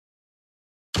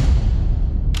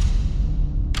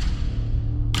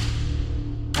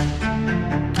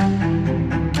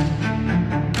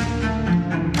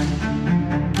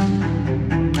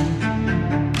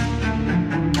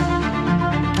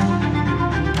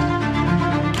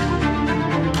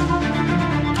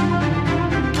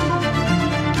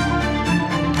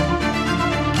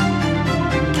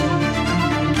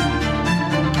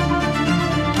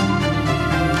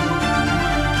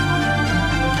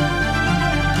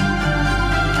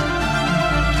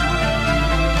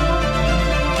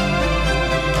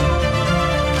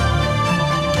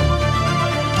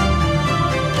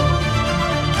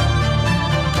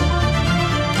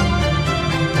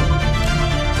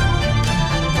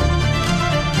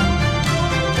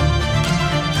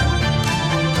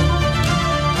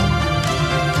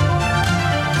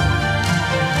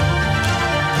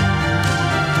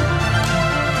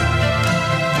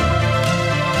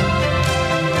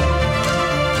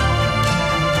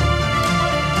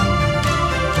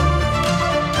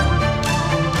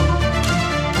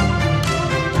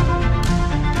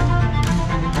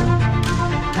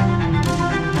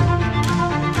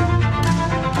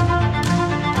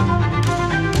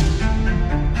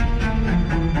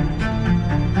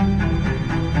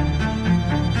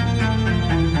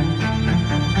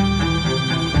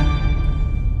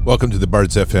Welcome to the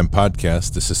Bards FM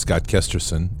podcast. This is Scott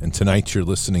Kesterson, and tonight you're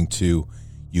listening to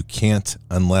You Can't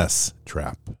Unless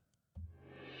Trap.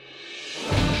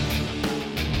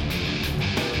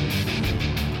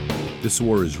 This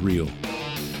war is real.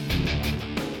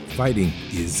 Fighting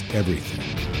is everything.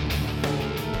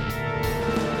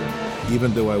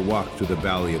 Even though I walk through the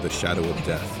valley of the shadow of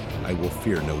death, I will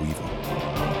fear no evil.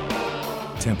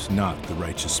 Tempt not the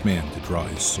righteous man to draw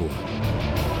his sword.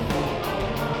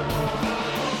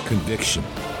 Conviction,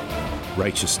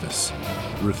 righteousness,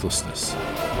 ruthlessness.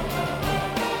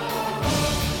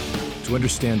 To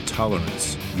understand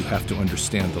tolerance, you have to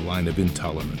understand the line of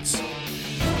intolerance.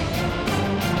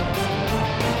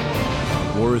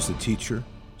 War is the teacher,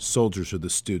 soldiers are the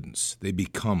students. They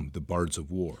become the bards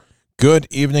of war. Good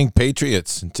evening,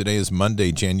 Patriots. And today is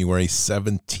Monday, January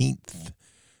 17th,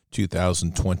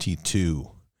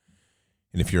 2022.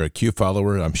 And if you're a Q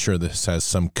follower, I'm sure this has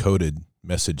some coded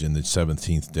message in the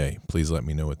 17th day. Please let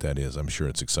me know what that is. I'm sure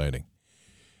it's exciting.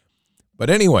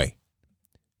 But anyway,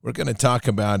 we're going to talk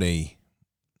about a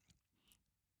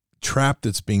trap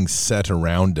that's being set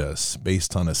around us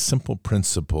based on a simple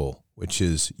principle, which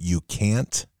is you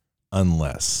can't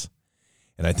unless.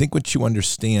 And I think once you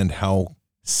understand how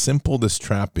simple this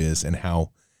trap is and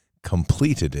how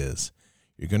complete it is,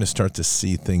 you're going to start to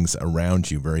see things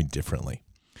around you very differently.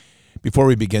 Before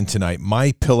we begin tonight,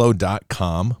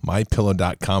 mypillow.com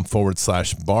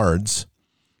 /bards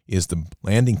is the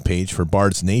landing page for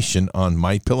Bards Nation on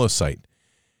MyPillow site.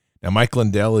 Now, Mike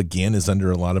Lindell, again, is under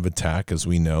a lot of attack, as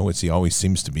we know, as he always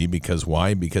seems to be. Because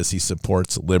why? Because he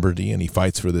supports liberty and he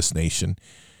fights for this nation.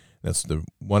 That's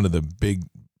one of the big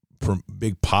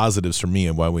positives for me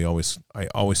and why I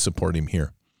always support him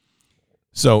here.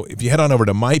 So if you head on over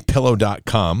to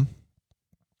mypillow.com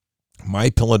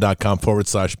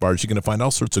 /bards, you're going to find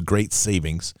all sorts of great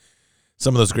savings.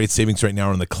 Some of those great savings right now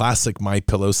are on the classic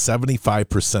MyPillows,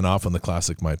 75% off on the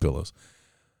classic MyPillows.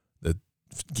 The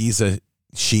Giza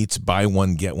sheets, buy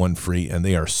one, get one free, and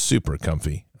they are super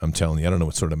comfy. I'm telling you, I don't know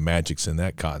what sort of magic's in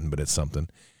that cotton, but it's something.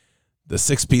 The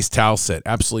 6-piece towel set,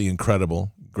 absolutely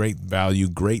incredible. Great value,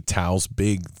 great towels,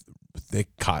 big, thick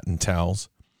cotton towels.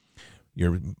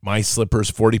 Your My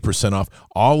Slippers, 40% off.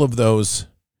 All of those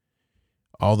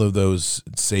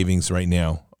savings right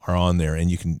now are on there, and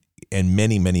you can, and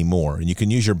many, many more. And you can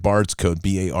use your Bards code,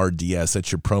 BARDS.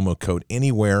 That's your promo code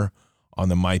anywhere on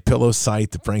the MyPillow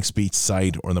site, the Frank Speech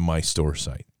site, or the MyStore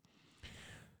site.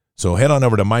 So head on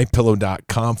over to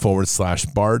mypillow.com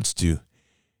 /bards to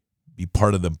be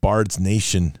part of the Bards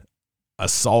Nation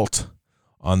assault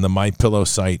on the MyPillow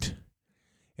site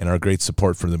and our great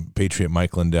support for the Patriot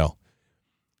Mike Lindell.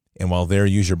 And while there,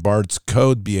 use your Bards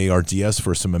code, BARDS,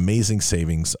 for some amazing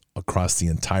savings across the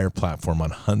entire platform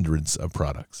on hundreds of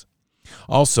products.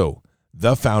 Also,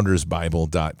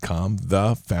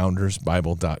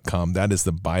 thefoundersbible.com, that is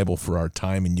the Bible for our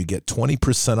time, and you get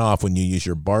 20% off when you use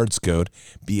your Bards code,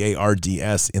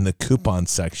 BARDS, in the coupon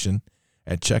section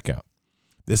at checkout.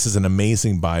 This is an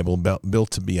amazing Bible, built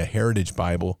to be a heritage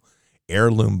Bible,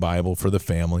 heirloom Bible for the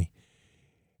family.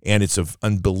 And it's an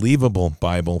unbelievable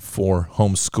Bible for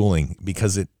homeschooling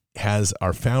because it has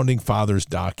our founding fathers'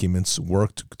 documents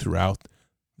worked throughout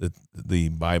the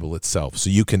Bible itself. So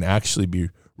you can actually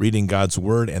be reading God's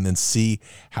word and then see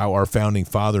how our founding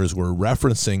fathers were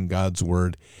referencing God's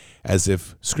word as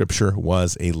if Scripture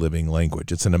was a living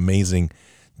language. It's an amazing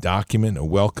document, a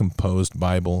well-composed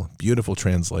Bible, beautiful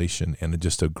translation, and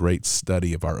just a great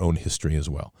study of our own history as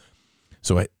well.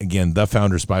 So again,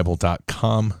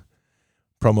 thefoundersbible.com.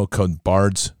 Promo code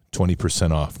BARDS,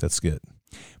 20% off. That's good.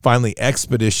 Finally,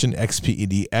 Expedition,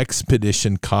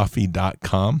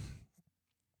 expeditioncoffee.com.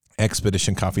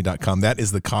 Expeditioncoffee.com. That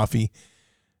is the coffee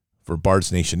for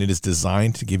Bards Nation. It is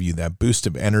designed to give you that boost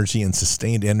of energy and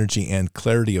sustained energy and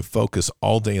clarity of focus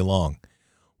all day long,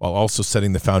 while also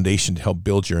setting the foundation to help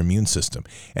build your immune system.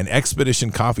 And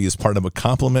Expedition Coffee is part of a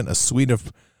complement, a suite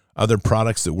of other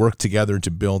products that work together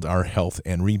to build our health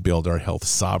and rebuild our health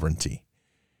sovereignty.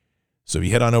 So if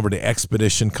you head on over to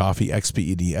Expedition Coffee,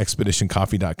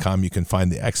 expeditioncoffee.com, you can find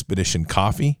the Expedition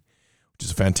Coffee, which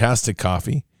is a fantastic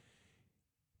coffee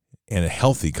and a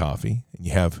healthy coffee. And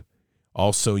you have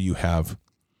the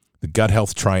Gut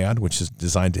Health Triad, which is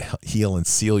designed to heal and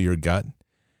seal your gut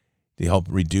to help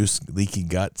reduce leaky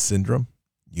gut syndrome.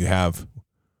 You have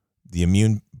the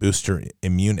Immune Booster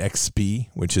Immune XP,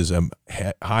 which is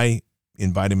high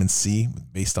in vitamin C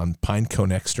based on pine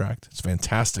cone extract. It's a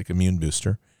fantastic immune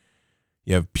booster.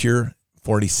 You have Pure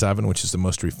 47, which is the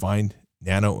most refined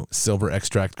nano silver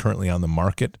extract currently on the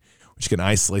market, which can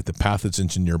isolate the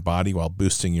pathogens in your body while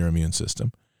boosting your immune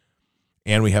system.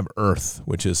 And we have Earth,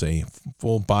 which is a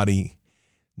full body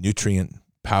nutrient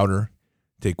powder.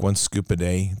 Take 1 scoop a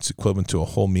day. It's equivalent to a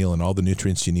whole meal and all the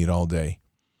nutrients you need all day.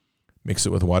 Mix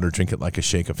it with water, drink it like a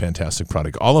shake, a fantastic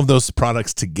product. All of those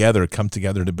products together come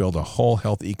together to build a whole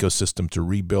health ecosystem to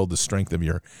rebuild the strength of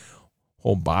your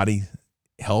whole body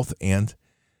health and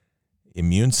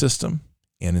immune system.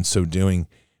 And in so doing,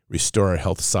 restore our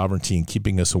health sovereignty and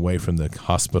keeping us away from the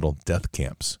hospital death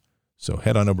camps. So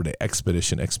head on over to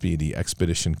Expedition,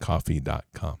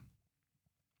 expeditioncoffee.com.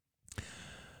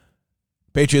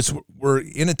 Patriots, we're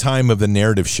in a time of the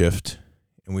narrative shift.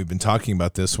 And we've been talking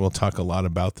about this. We'll talk a lot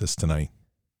about this tonight.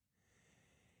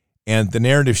 And the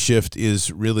narrative shift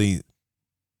is really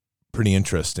pretty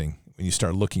interesting when you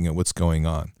start looking at what's going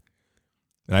on.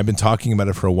 And I've been talking about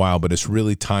it for a while, but it's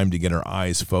really time to get our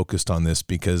eyes focused on this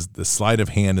because the sleight of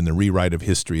hand and the rewrite of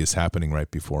history is happening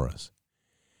right before us.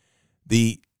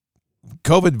 The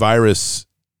COVID virus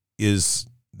is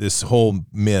this whole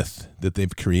myth that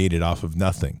they've created off of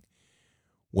nothing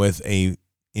with a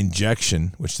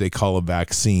injection, which they call a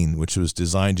vaccine, which was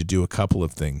designed to do a couple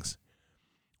of things.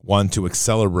 One, to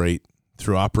accelerate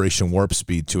through Operation Warp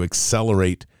Speed, to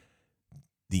accelerate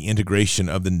the integration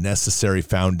of the necessary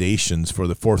foundations for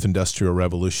the Fourth Industrial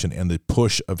Revolution and the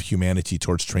push of humanity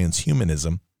towards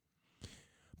transhumanism,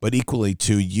 but equally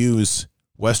to use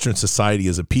Western society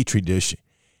as a petri dish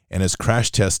and as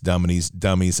crash test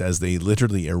dummies as they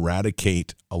literally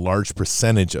eradicate a large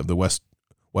percentage of the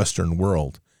Western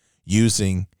world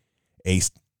using a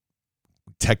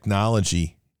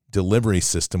technology delivery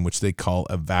system, which they call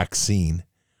a vaccine,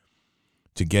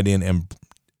 to get in and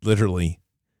literally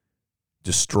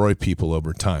destroy people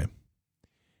over time.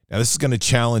 Now, this is going to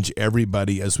challenge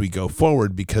everybody as we go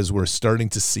forward because we're starting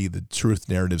to see the truth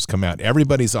narratives come out.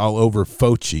 Everybody's all over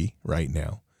Fauci right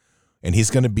now, and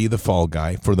he's going to be the fall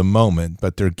guy for the moment,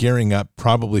 but they're gearing up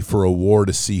probably for a war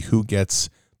to see who gets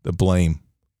the blame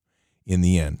in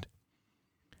the end.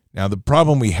 Now, the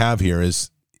problem we have here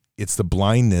is it's the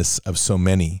blindness of so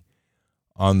many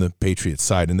on the patriot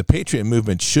side. And the patriot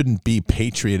movement shouldn't be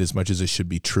patriot as much as it should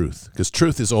be truth, because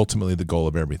truth is ultimately the goal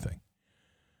of everything.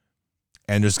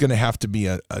 And there's going to have to be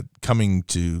a coming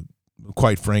to,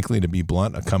 quite frankly, to be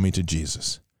blunt, a coming to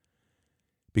Jesus.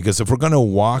 Because if we're going to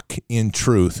walk in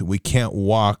truth, we can't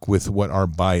walk with what our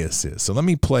bias is. So let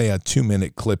me play a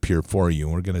 2-minute clip here for you,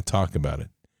 and we're going to talk about it.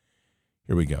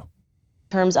 Here we go.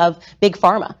 Terms of big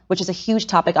pharma, which is a huge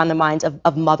topic on the minds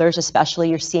of mothers, especially.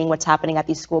 You're seeing what's happening at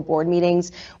these school board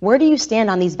meetings. Where do you stand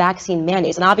on these vaccine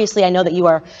mandates? And obviously, I know that you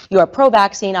are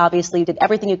pro-vaccine. Obviously, you did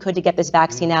everything you could to get this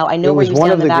vaccine out. I know where you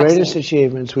stand on the vaccine. It was one of the greatest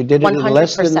achievements. We did it in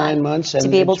less than 9 months. And to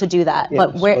be able to do that. Yeah,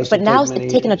 but now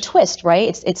it's taken a twist,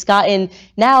 right? It's gotten,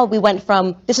 now we went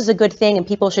from this is a good thing and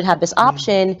people should have this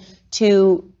option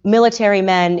to military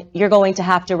men, you're going to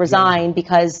have to resign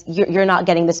because you're not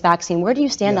getting this vaccine. Where do you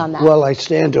stand on that? Well, I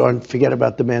stand on, forget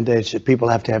about the mandates, that people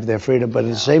have to have their freedom, but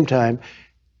at the same time,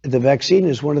 the vaccine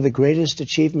is one of the greatest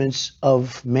achievements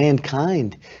of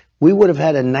mankind. We would have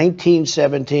had in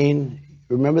 1917,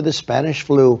 remember the Spanish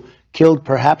flu, killed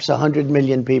perhaps 100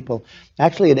 million people.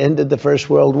 Actually, it ended the First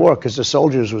World War because the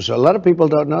soldiers a lot of people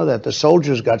don't know that. The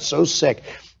soldiers got so sick.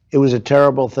 It was a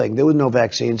terrible thing. There were no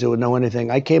vaccines. There was no anything.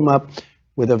 I came up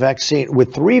with a vaccine,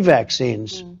 with 3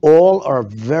 vaccines. All are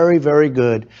very, very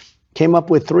good. Came up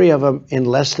with 3 of them in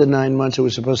less than 9 months. It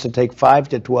was supposed to take 5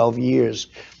 to 12 years.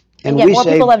 And yet more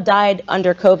people have died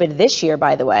under COVID this year,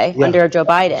 by the way, under Joe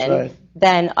Biden,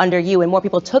 than under you. And more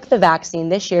people took the vaccine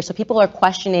this year. So people are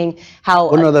questioning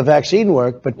how... Well, no, the vaccine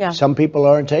worked, but some people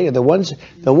aren't taking it. The ones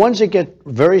that get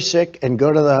very sick and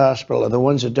go to the hospital are the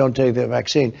ones that don't take the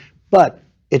vaccine. But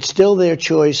it's still their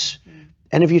choice.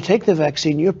 And if you take the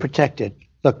vaccine, you're protected.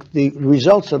 Look, the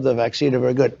results of the vaccine are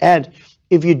very good. And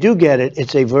if you do get it,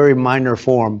 it's a very minor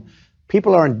form.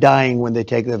 People aren't dying when they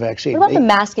take the vaccine. What about the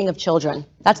masking of children?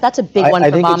 That's a big one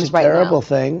for moms right now.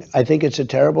 I think it's a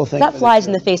terrible thing. That flies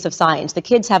in the face of science. The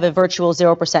kids have a virtual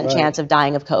 0% chance of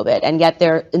dying of COVID, and yet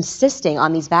they're insisting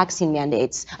on these vaccine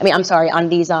mandates. On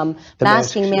these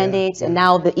masking mandates, and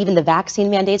now even the vaccine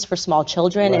mandates for small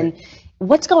children. And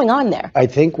what's going on there? I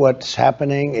think what's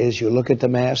happening is you look at the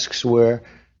masks where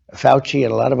Fauci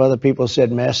and a lot of other people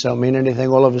said masks don't mean anything.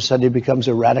 All of a sudden he becomes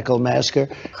a radical masker.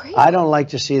 Great. I don't like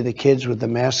to see the kids with the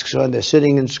masks on. They're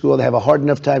sitting in school. They have a hard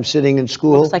enough time sitting in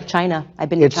school. Looks like China. I've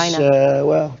been to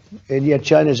China. And yet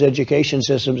China's education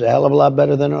system's a hell of a lot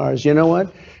better than ours. You know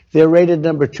what? They're rated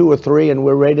number 2 or 3, and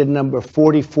we're rated number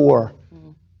 44.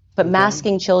 But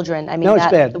masking children,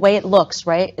 it's bad. The way it looks,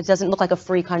 right? It doesn't look like a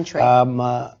free country. I'm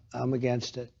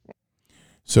against it.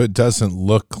 So it doesn't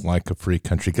look like a free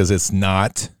country because it's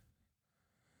not.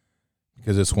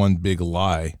 Because it's one big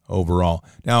lie overall.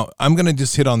 Now, I'm going to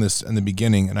just hit on this in the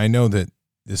beginning, and I know that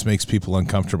this makes people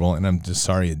uncomfortable, and I'm just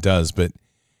sorry it does, but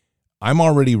I'm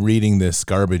already reading this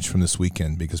garbage from this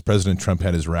weekend because President Trump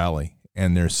had his rally,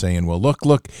 and they're saying, well,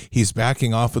 look, he's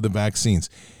backing off of the vaccines.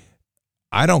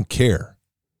 I don't care.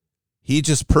 He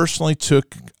just personally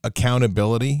took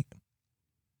accountability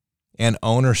and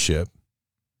ownership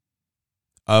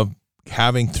of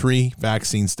having 3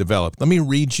 vaccines developed. Let me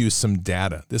read you some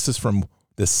data. This is from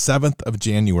the 7th of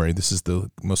January. This is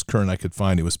the most current I could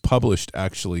find. It was published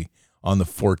actually on the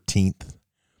 14th.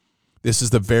 This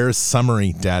is the VAERS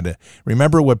summary data.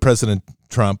 Remember what President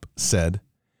Trump said?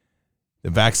 The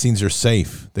vaccines are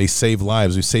safe. They save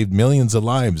lives. We saved millions of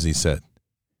lives, he said.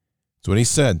 That's what he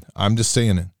said. I'm just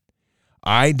saying it.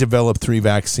 I developed 3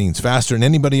 vaccines faster than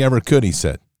anybody ever could, he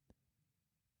said.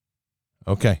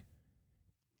 Okay.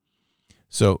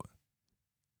 So,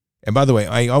 and by the way,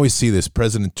 I always see this,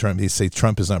 President Trump, they say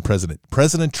Trump is not president.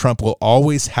 President Trump will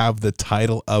always have the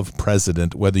title of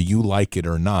president, whether you like it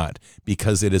or not,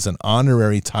 because it is an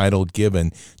honorary title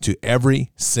given to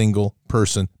every single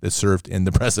person that served in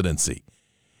the presidency.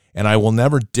 And I will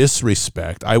never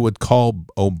disrespect. I would call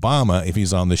Obama, if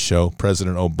he's on the show,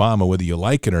 President Obama, whether you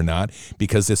like it or not,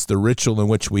 because it's the ritual in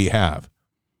which we have.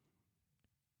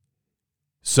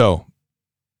 So,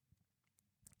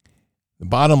 the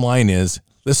bottom line is,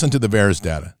 listen to the VAERS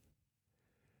data.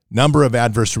 Number of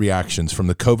adverse reactions from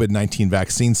the COVID-19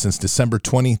 vaccine since December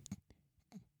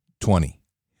 2020,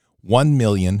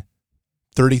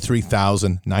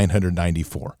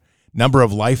 1,033,994. Number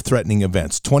of life-threatening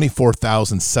events,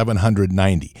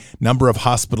 24,790. Number of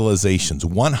hospitalizations,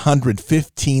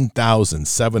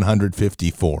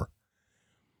 115,754.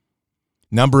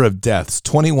 Number of deaths,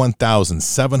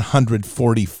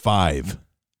 21,745.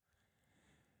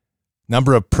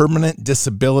 Number of permanent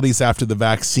disabilities after the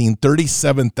vaccine,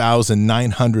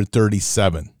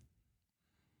 37,937.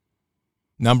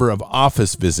 Number of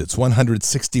office visits,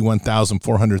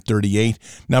 161,438.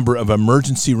 Number of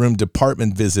emergency room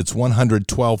department visits,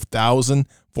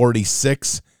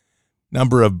 112,046.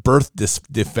 Number of birth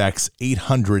defects,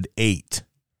 808.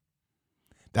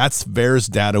 That's VAERS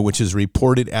data, which is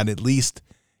reported at least,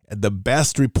 the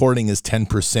best reporting is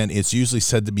 10%. It's usually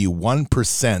said to be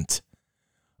 1%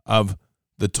 of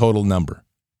the total number.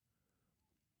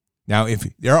 Now, if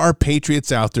there are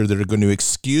patriots out there that are going to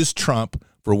excuse Trump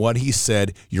for what he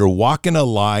said, you're walking a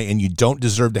lie and you don't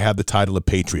deserve to have the title of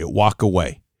patriot. Walk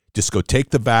away. Just go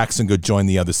take the vax and go join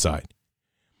the other side.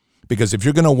 Because if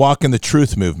you're going to walk in the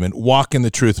truth movement, walk in the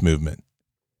truth movement.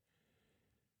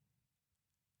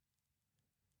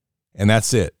 And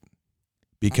that's it.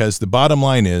 Because the bottom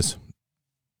line is,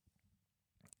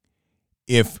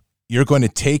 if you're going to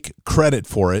take credit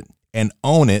for it and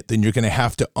own it, then you're going to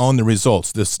have to own the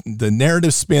results. The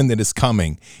narrative spin that is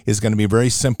coming is going to be very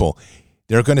simple.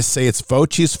 They're going to say it's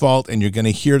Fauci's fault, and you're going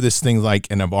to hear this thing like,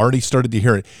 and I've already started to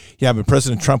hear it, yeah, but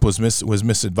President Trump was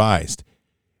misadvised.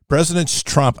 President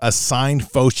Trump assigned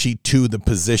Fauci to the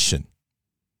position,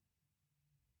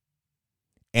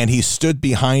 and he stood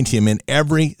behind him in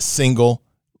every single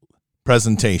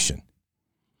presentation.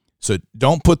 So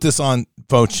don't put this on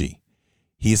Fauci.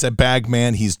 He's a bag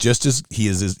man. He's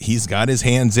he's got his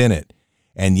hands in it.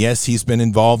 And yes, he's been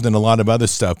involved in a lot of other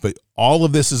stuff, but all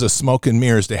of this is a smoke and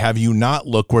mirrors to have you not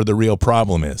look where the real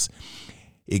problem is.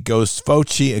 It goes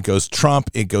Fauci, it goes Trump,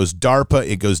 it goes DARPA,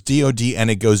 it goes DOD, and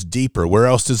it goes deeper. Where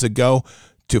else does it go?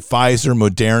 To Pfizer,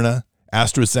 Moderna,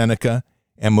 AstraZeneca,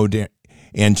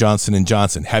 and Johnson &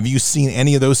 Johnson. Have you seen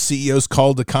any of those CEOs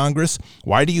called to Congress?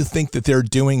 Why do you think that they're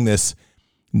doing this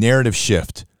narrative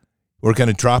shift? We're going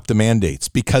to drop the mandates,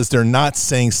 because they're not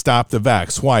saying stop the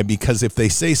vax. Why? Because if they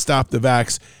say stop the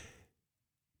vax,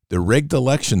 the rigged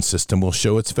election system will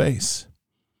show its face.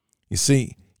 You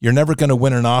see, you're never going to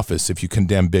win an office if you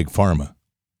condemn Big Pharma.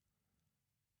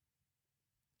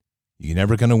 You're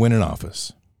never going to win an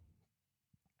office.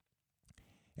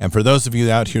 And for those of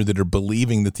you out here that are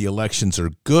believing that the elections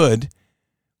are good,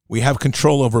 we have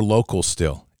control over local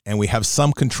still, and we have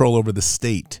some control over the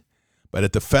state. But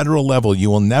at the federal level, you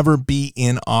will never be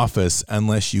in office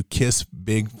unless you kiss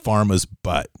Big Pharma's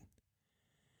butt.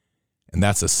 And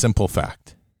that's a simple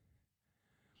fact.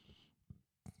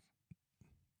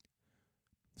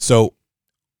 So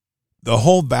the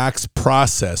whole vax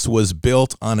process was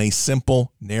built on a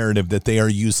simple narrative that they are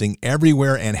using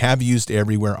everywhere and have used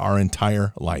everywhere our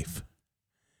entire life.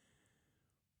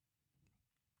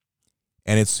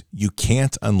 And it's you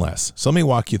can't unless. So let me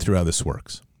walk you through how this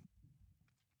works.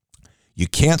 You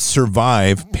can't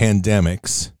survive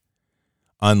pandemics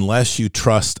unless you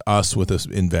trust us with this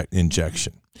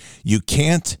injection. You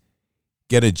can't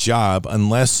get a job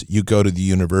unless you go to the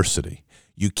university.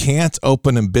 You can't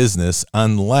open a business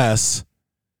unless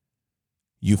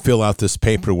you fill out this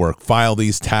paperwork, file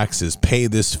these taxes, pay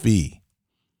this fee.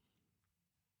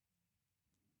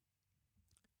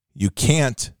 You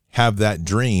can't have that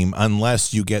dream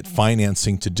unless you get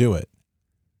financing to do it.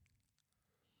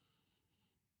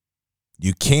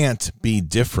 You can't be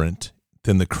different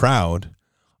than the crowd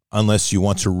unless you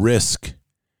want to risk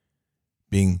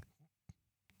being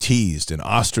teased and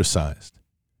ostracized.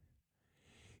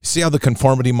 See how the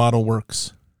conformity model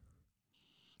works?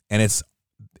 And it's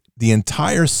the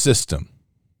entire system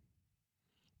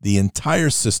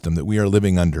that we are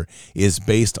living under is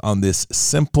based on this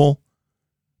simple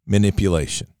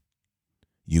manipulation.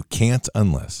 You can't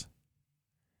unless.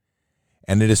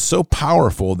 And it is so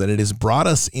powerful that it has brought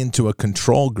us into a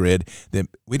control grid that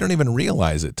we don't even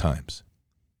realize at times.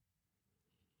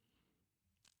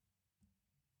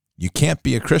 You can't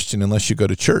be a Christian unless you go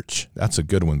to church. That's a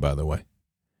good one, by the way.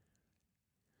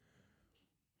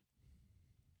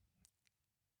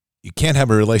 You can't have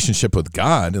a relationship with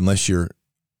God unless you're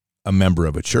a member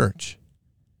of a church.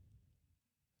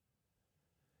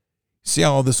 See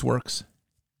how all this works?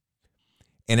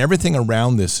 And everything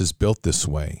around this is built this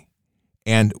way.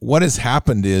 And what has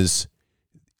happened is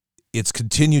it's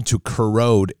continued to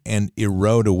corrode and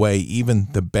erode away even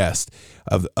the best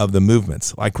of the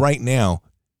movements. Like right now,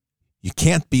 you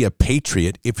can't be a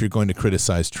patriot if you're going to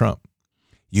criticize Trump.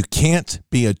 You can't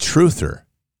be a truther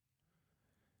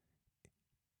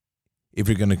if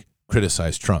you're going to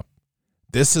criticize Trump.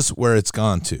 This is where it's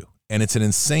gone to. And it's an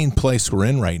insane place we're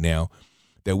in right now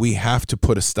that we have to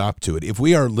put a stop to it. If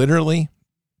we are literally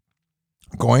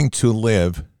going to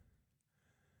live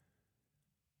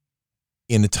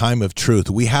in a time of truth,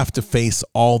 we have to face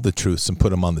all the truths and put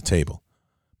them on the table.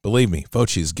 Believe me,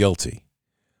 Fauci is guilty.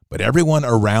 But everyone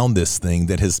around this thing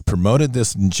that has promoted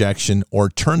this injection or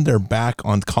turned their back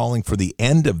on calling for the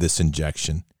end of this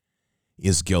injection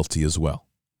is guilty as well.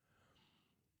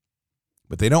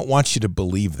 But they don't want you to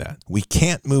believe that. We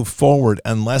can't move forward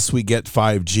unless we get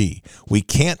 5G. We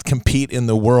can't compete in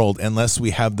the world unless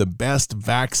we have the best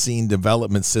vaccine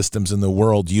development systems in the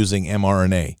world using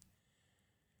mRNA.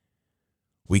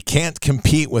 We can't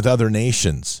compete with other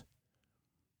nations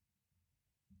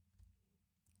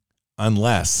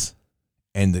unless,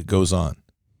 and it goes on.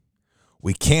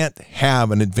 We can't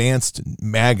have an advanced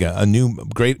MAGA, a new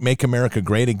great Make America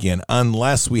Great Again,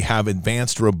 unless we have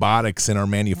advanced robotics in our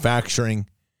manufacturing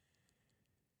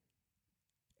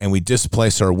and we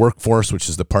displace our workforce, which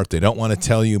is the part they don't want to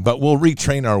tell you, but we'll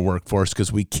retrain our workforce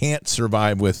because we can't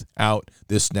survive without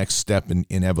this next step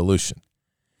in evolution.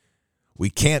 We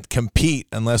can't compete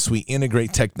unless we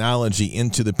integrate technology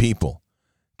into the people,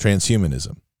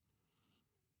 transhumanism.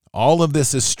 All of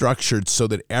this is structured so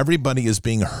that everybody is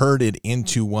being herded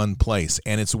into one place,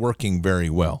 and it's working very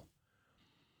well.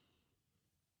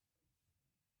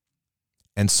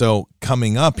 And so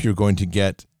coming up, you're going to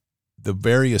get the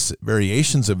various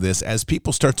variations of this as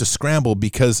people start to scramble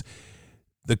because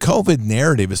the COVID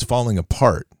narrative is falling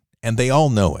apart, and they all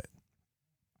know it.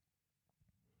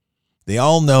 They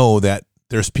all know that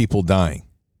there's people dying.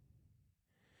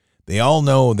 They all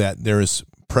know that there's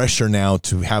pressure now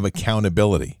to have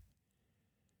accountability.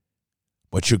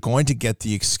 But you're going to get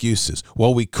the excuses.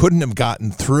 Well, we couldn't have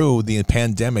gotten through the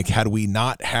pandemic had we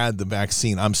not had the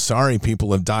vaccine. I'm sorry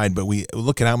people have died, but we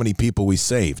look at how many people we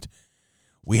saved.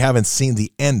 We haven't seen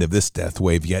the end of this death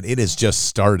wave yet. It is just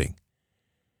starting.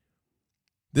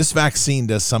 This vaccine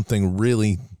does something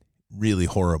really, really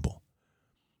horrible.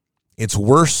 It's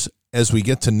worse as we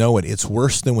get to know it. It's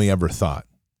worse than we ever thought.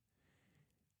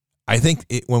 I think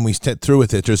when we get through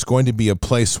with it, there's going to be a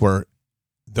place where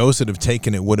those that have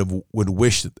taken it would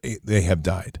wish that they have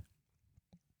died,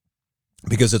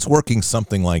 because it's working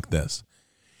something like this.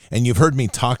 And you've heard me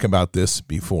talk about this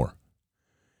before.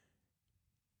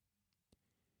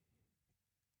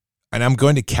 And I'm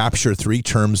going to capture 3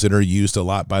 terms that are used a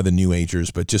lot by the New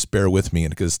Agers, but just bear with me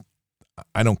because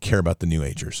I don't care about the New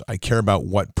Agers. I care about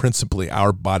what principally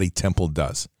our body temple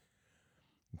does.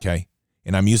 Okay?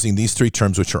 And I'm using these 3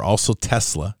 terms, which are also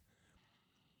Tesla,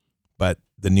 but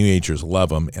the New Agers love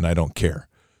them, and I don't care.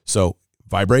 So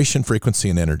vibration, frequency,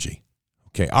 and energy.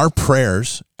 Okay, our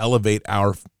prayers elevate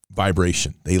our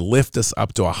vibration. They lift us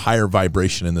up to a higher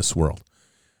vibration in this world.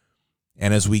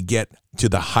 And as we get to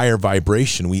the higher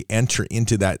vibration, we enter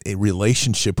into that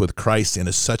relationship with Christ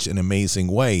in such an amazing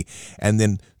way. And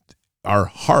then our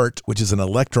heart, which is an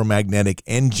electromagnetic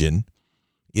engine,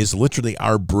 is literally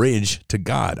our bridge to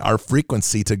God, our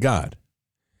frequency to God.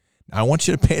 I want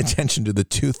you to pay attention to the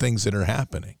 2 things that are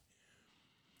happening.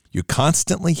 You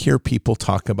constantly hear people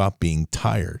talk about being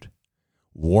tired,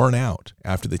 worn out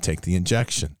after they take the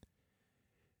injection.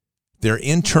 Their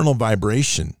internal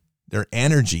vibration, Their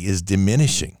energy is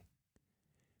diminishing.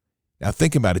 Now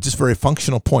think about it, just for a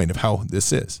functional point of how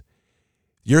this is.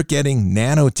 You're getting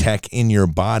nanotech in your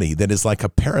body that is like a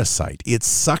parasite. It's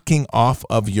sucking off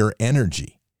of your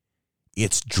energy.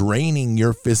 It's draining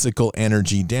your physical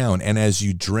energy down. And as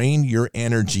you drain your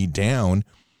energy down,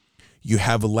 you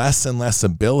have less and less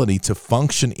ability to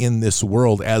function in this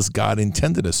world as God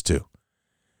intended us to.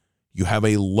 You have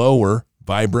a lower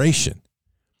vibration.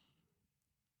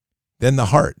 Then the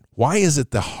heart. Why is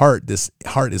it this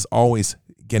heart is always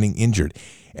getting injured?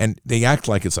 And they act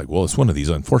like it's like, well, it's one of these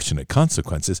unfortunate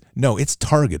consequences. No, it's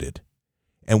targeted.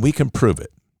 And we can prove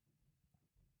it.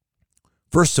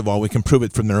 First of all, we can prove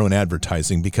it from their own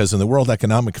advertising, because in the World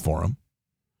Economic Forum,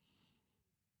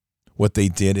 what they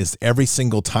did is every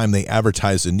single time they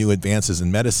advertise the new advances in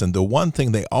medicine, the one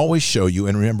thing they always show you,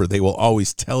 and remember, they will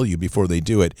always tell you before they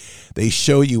do it, they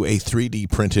show you a 3D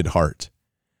printed heart.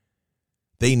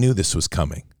 They knew this was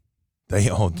coming.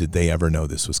 Did they ever know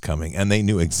this was coming? And they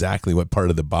knew exactly what part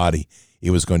of the body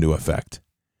it was going to affect.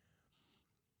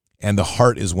 And the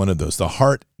heart is one of those. The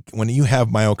heart, when you have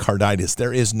myocarditis,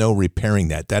 there is no repairing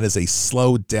that. That is a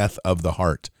slow death of the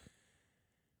heart.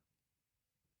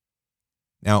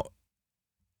 Now,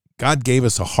 God gave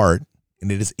us a heart,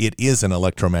 and it is an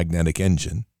electromagnetic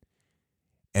engine.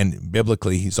 And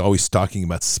biblically, he's always talking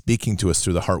about speaking to us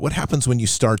through the heart. What happens when you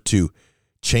start to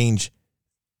change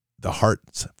the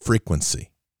heart's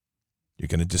frequency? You're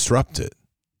going to disrupt it.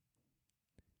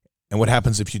 And what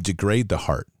happens if you degrade the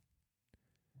heart?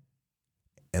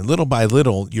 And little by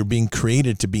little, you're being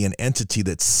created to be an entity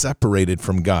that's separated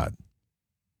from God.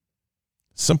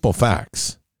 Simple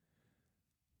facts.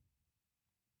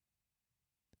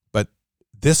 But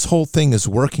this whole thing is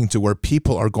working to where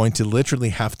people are going to literally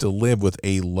have to live with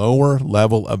a lower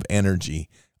level of energy,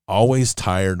 always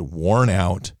tired, worn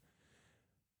out,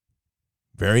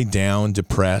 very down,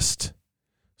 depressed,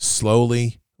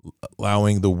 slowly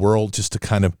allowing the world just to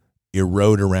kind of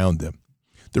erode around them.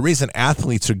 The reason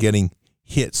athletes are getting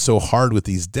hit so hard with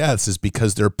these deaths is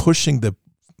because they're pushing the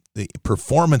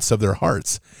performance of their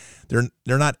hearts.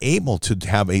 They're not able to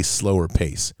have a slower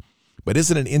pace. But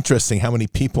isn't it interesting how many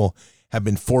people have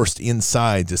been forced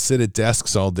inside to sit at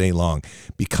desks all day long,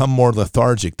 become more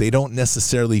lethargic? They don't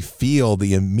necessarily feel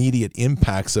the immediate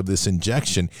impacts of this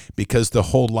injection because the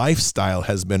whole lifestyle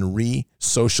has been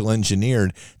social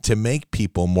engineered to make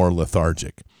people more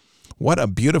lethargic. What a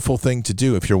beautiful thing to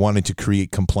do if you're wanting to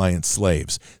create compliant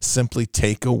slaves. Simply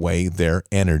take away their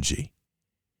energy.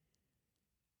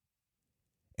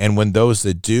 And when those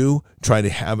that do try to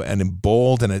have an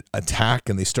emboldened attack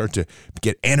and they start to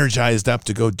get energized up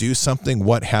to go do something,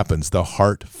 what happens? The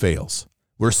heart fails.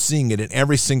 We're seeing it in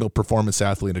every single performance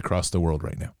athlete across the world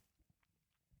right now.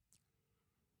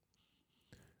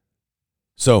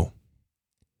 So,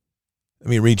 let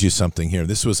me read you something here.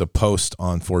 This was a post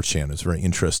on 4chan. It's a very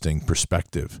interesting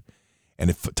perspective,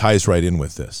 and it ties right in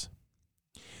with this.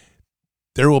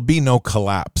 There will be no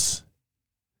collapse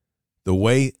the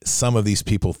way some of these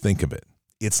people think of it.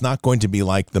 It's not going to be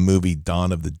like the movie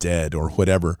Dawn of the Dead or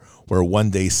whatever, where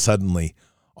one day suddenly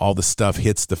all the stuff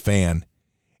hits the fan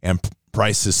and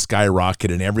prices skyrocket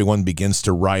and everyone begins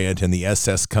to riot and the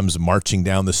SS comes marching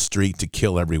down the street to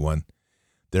kill everyone.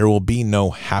 There will be no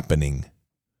happening.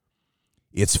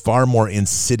 It's far more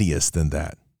insidious than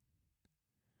that.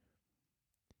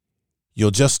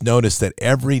 You'll just notice that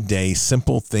every day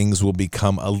simple things will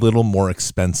become a little more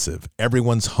expensive.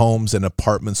 Everyone's homes and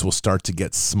apartments will start to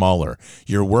get smaller.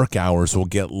 Your work hours will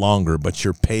get longer, but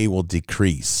your pay will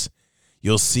decrease.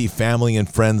 You'll see family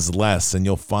and friends less, and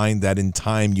you'll find that in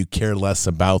time you care less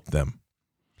about them.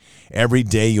 Every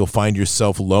day you'll find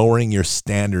yourself lowering your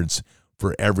standards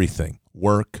for everything: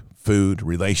 work, food,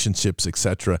 relationships,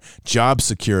 etc. Job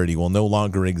security will no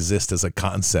longer exist as a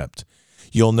concept.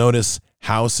 You'll notice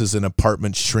houses and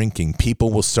apartments shrinking.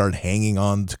 People will start hanging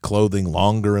on to clothing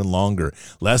longer and longer.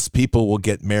 Less people will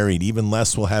get married. Even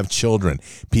less will have children.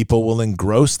 People will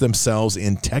engross themselves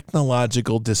in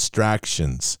technological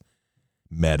distractions,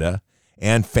 meta,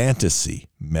 and fantasy,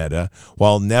 meta,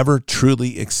 while never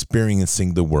truly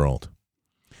experiencing the world.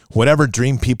 Whatever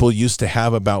dream people used to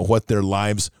have about what their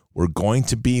lives were going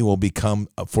to be will become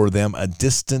for them a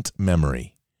distant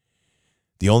memory.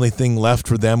 The only thing left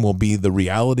for them will be the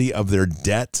reality of their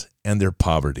debt and their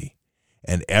poverty.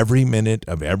 And every minute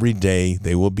of every day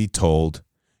they will be told,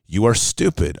 "You are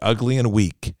stupid, ugly, and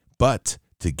weak, but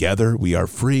together we are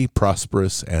free,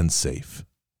 prosperous, and safe."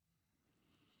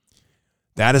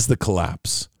 That is the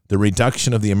collapse, the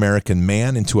reduction of the American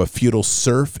man into a feudal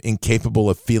serf, incapable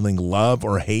of feeling love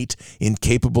or hate,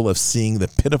 incapable of seeing the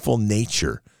pitiful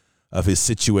nature of his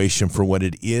situation for what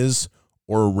it is,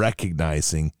 or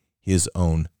recognizing his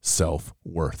own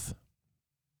self-worth.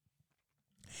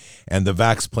 And the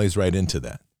vax plays right into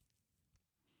that.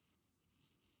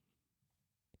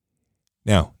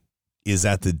 Now, is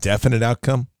that the definite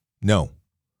outcome? No.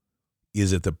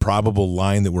 Is it the probable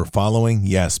line that we're following?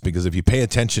 Yes, because if you pay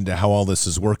attention to how all this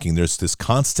is working, there's this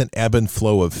constant ebb and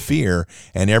flow of fear,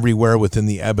 and everywhere within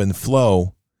the ebb and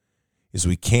flow is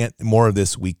we can't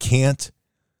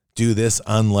do this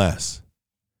unless.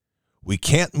 We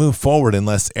can't move forward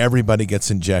unless everybody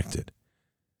gets injected.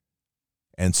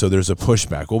 And so there's a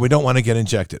pushback. Well, we don't want to get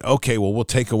injected. Okay, well, we'll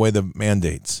take away the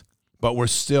mandates. But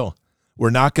we're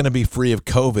not going to be free of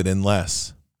COVID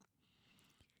unless.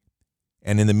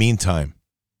 And in the meantime,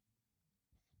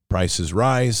 prices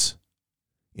rise,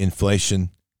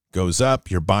 inflation goes up,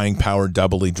 your buying power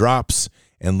doubly drops,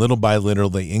 and little by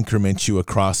little they increment you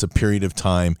across a period of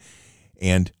time,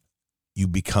 and you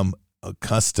become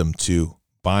accustomed to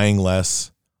buying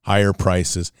less, higher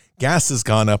prices. Gas has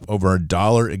gone up over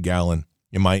 $1 a gallon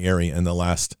in my area in the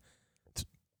last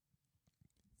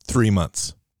 3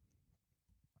 months.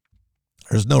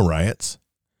 There's no riots.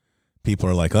 People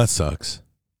are like, that sucks.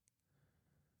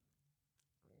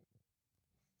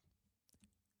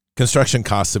 Construction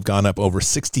costs have gone up over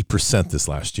 60% this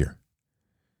last year.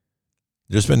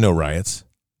 There's been no riots.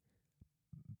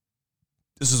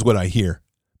 This is what I hear.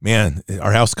 Man,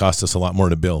 our house cost us a lot more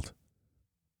to build.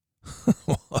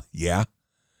 Yeah.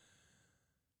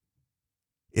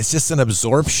 It's just an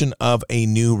absorption of a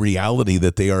new reality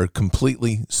that they are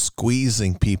completely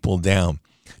squeezing people down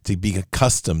to be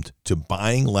accustomed to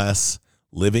buying less,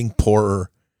 living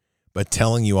poorer, but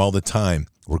telling you all the time,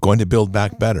 we're going to build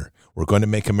back better. We're going to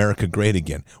make America great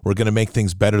again. We're going to make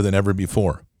things better than ever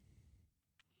before.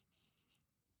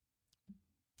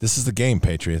 This is the game,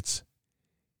 Patriots.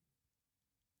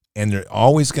 And they're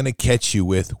always going to catch you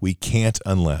with, we can't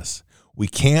unless. We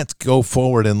can't go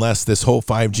forward unless this whole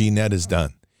 5G net is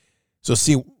done. So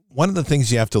see, one of the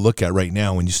things you have to look at right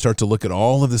now when you start to look at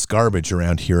all of this garbage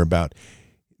around here about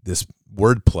this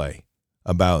wordplay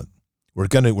about we're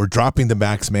dropping the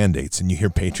vax mandates, and you hear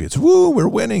patriots, woo, we're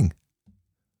winning.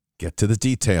 Get to the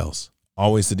details.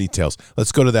 Always the details.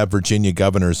 Let's go to that Virginia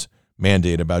governor's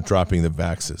mandate about dropping the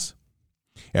vaxes.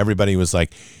 Everybody was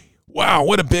like, wow,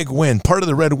 what a big win. Part of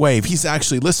the red wave. He's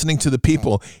actually listening to the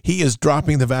people. He is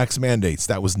dropping the vax mandates.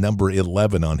 That was number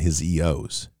 11 on his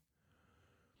EOs.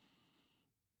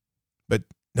 But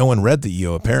no one read the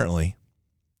EO apparently,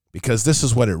 because this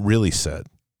is what it really said.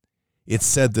 It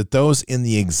said that those in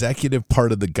the executive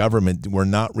part of the government were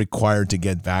not required to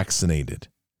get vaccinated.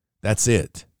 That's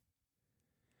it.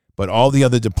 But all the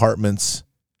other departments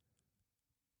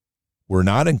were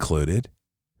not included.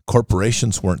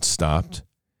 Corporations weren't stopped.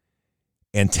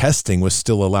 And testing was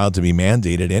still allowed to be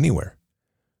mandated anywhere.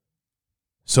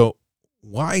 So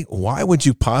why would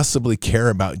you possibly care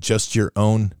about just your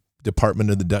own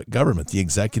department of the government, the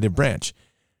executive branch?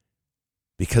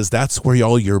 Because that's where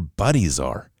all your buddies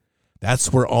are.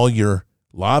 That's where all your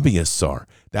lobbyists are.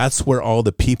 That's where all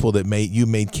the people that you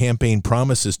made campaign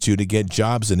promises to get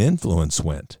jobs and influence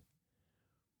went.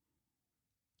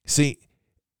 See,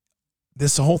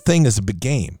 this whole thing is a big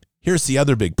game. Here's the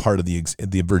other big part of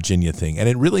the Virginia thing, and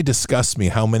it really disgusts me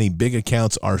how many big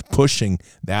accounts are pushing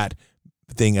that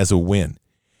thing as a win.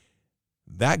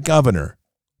 That governor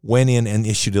went in and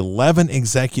issued 11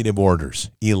 executive orders.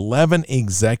 11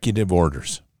 executive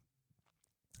orders.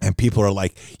 And people are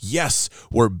like, yes,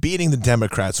 we're beating the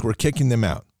Democrats. We're kicking them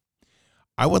out.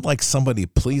 I would like somebody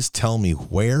please tell me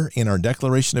where in our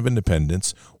Declaration of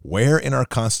Independence, where in our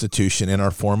Constitution, in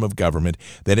our form of government,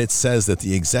 that it says that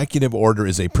the executive order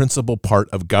is a principal part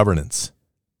of governance.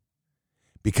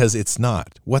 Because it's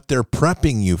not. What they're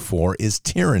prepping you for is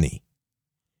tyranny.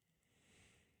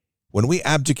 When we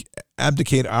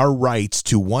abdicate our rights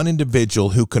to one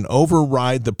individual who can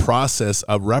override the process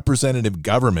of representative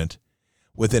government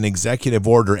with an executive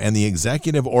order, and the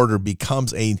executive order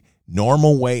becomes a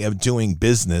normal way of doing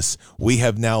business, we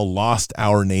have now lost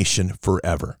our nation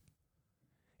forever.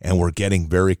 And we're getting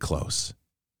very close.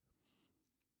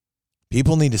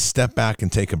 People need to step back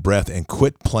and take a breath and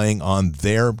quit playing on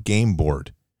their game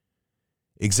board.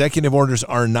 Executive orders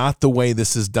are not the way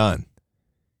this is done.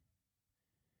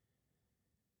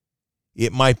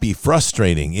 It might be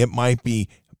frustrating. It might be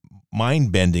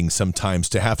mind-bending sometimes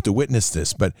to have to witness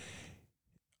this, but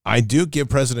I do give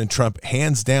President Trump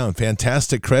hands down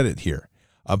fantastic credit here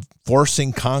of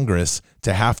forcing Congress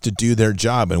to have to do their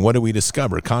job. And what do we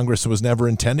discover? Congress was never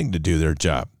intending to do their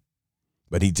job,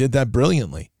 but he did that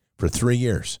brilliantly for 3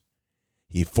 years.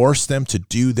 He forced them to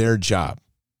do their job.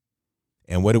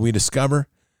 And what do we discover?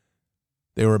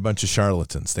 They were a bunch of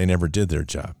charlatans. They never did their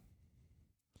job.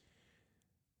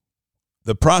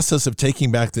 The process of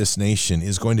taking back this nation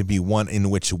is going to be one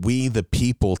in which we, the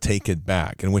people, take it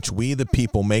back, in which we, the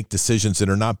people, make decisions that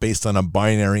are not based on a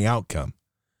binary outcome.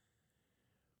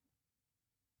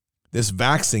 This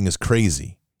vaxxing is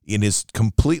crazy. It has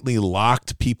completely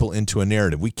locked people into a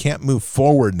narrative. We can't move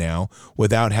forward now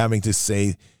without having to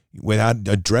say, without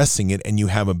addressing it, and you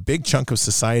have a big chunk of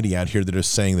society out here that are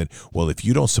saying that, well, if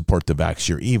you don't support the vax,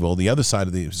 you're evil. The other side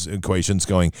of the equation is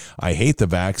going, I hate the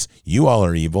vax, you all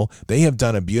are evil. They have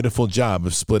done a beautiful job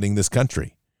of splitting this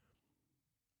country.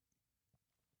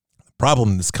 The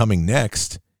problem that's coming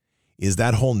next is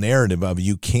that whole narrative of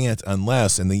you can't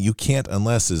unless, and the you can't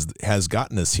unless has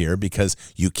gotten us here because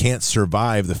you can't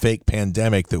survive the fake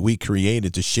pandemic that we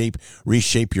created to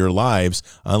reshape your lives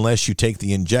unless you take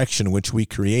the injection which we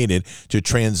created to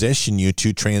transition you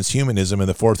to transhumanism and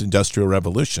the fourth industrial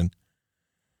revolution.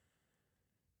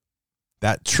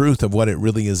 That truth of what it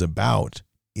really is about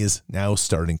is now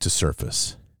starting to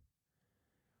surface.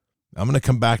 I'm going to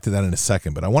come back to that in a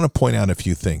second, but I want to point out a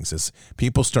few things as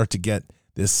people start to get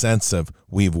this sense of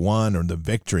we've won or the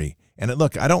victory. And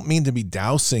look, I don't mean to be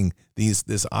dousing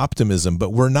this optimism,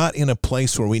 but we're not in a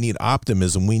place where we need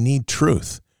optimism. We need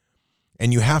truth.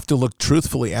 And you have to look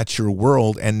truthfully at your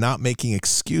world and not making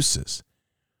excuses.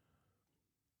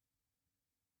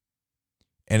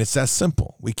 And it's that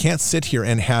simple. We can't sit here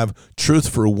and have truth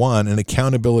for one and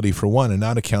accountability for one and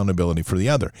not accountability for the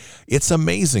other. It's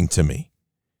amazing to me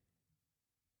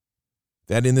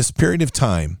that in this period of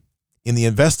time, in the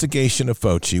investigation of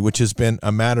Fauci, which has been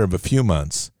a matter of a few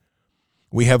months,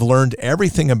 we have learned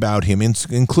everything about him,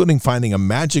 including finding a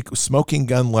magic smoking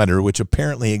gun letter, which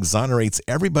apparently exonerates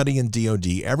everybody in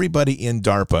DOD, everybody in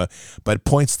DARPA, but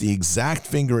points the exact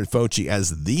finger at Fauci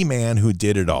as the man who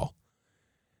did it all.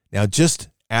 Now, just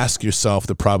ask yourself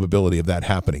the probability of that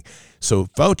happening. So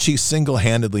Fauci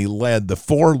single-handedly led the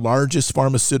 4 largest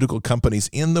pharmaceutical companies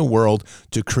in the world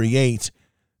to create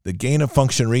the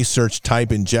gain-of-function research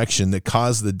type injection that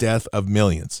caused the death of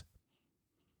millions.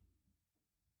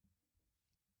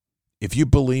 If you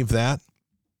believe that,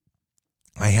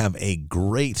 I have a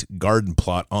great garden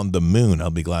plot on the moon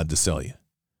I'll be glad to sell you.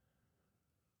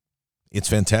 It's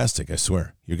fantastic, I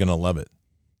swear. You're going to love it.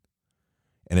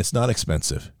 And it's not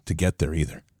expensive to get there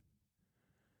either.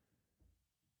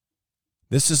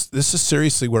 This is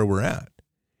seriously where we're at,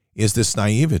 is this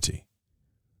naivety.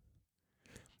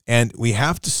 And we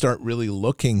have to start really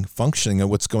functioning at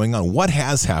what's going on. What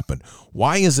has happened?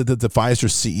 Why is it that the Pfizer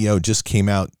CEO just came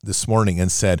out this morning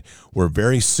and said, we're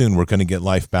going to get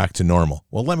life back to normal?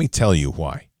 Well, let me tell you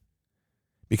why.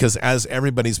 Because as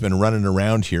everybody's been running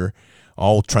around here,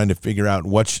 all trying to figure out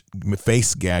what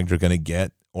face gag they're going to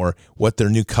get or what their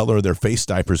new color of their face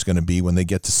diaper is going to be when they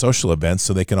get to social events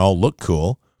so they can all look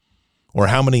cool, or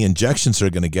how many injections they're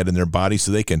going to get in their body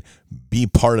so they can be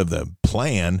part of the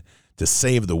plan to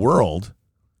save the world.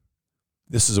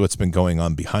 This is what's been going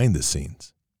on behind the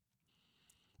scenes.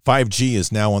 5G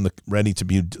is now ready to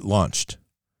be launched.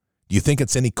 Do you think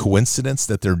it's any coincidence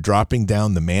that they're dropping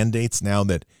down the mandates now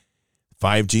that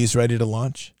 5G is ready to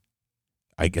launch?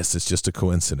 I guess it's just a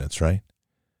coincidence, right?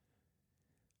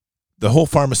 The whole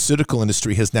pharmaceutical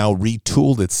industry has now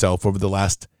retooled itself over the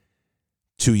last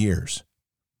 2 years.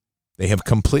 They have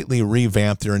completely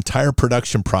revamped their entire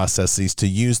production processes to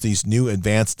use these new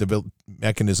advanced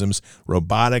mechanisms,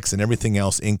 robotics, and everything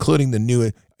else, including the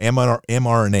new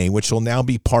mRNA, which will now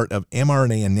be part of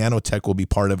mRNA, and nanotech will be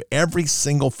part of every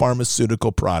single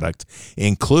pharmaceutical product,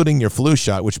 including your flu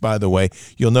shot, which, by the way,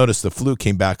 you'll notice the flu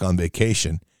came back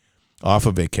off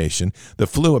of vacation. The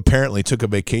flu apparently took a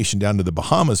vacation down to the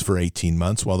Bahamas for 18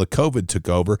 months while the COVID took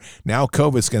over. Now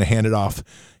COVID's going to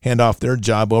hand off their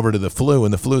job over to the flu,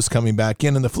 and the flu's coming back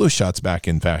in, and the flu shot's back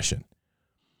in fashion.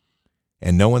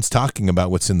 And no one's talking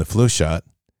about what's in the flu shot,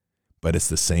 but it's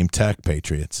the same tech,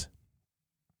 patriots.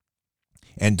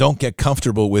 And don't get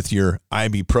comfortable with your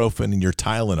ibuprofen and your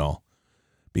Tylenol,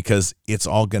 because it's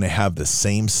all going to have the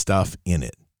same stuff in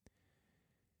it.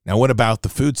 Now, what about the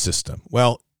food system?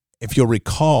 Well, if you'll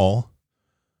recall,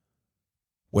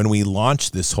 when we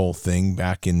launched this whole thing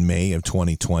back in May of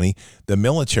 2020, the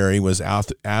military was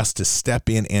asked to step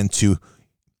in and to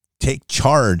take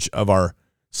charge of our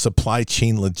supply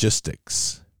chain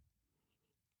logistics.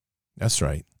 That's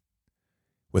right.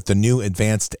 With the new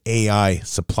advanced AI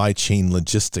supply chain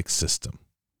logistics system.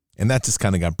 And that just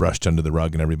kind of got brushed under the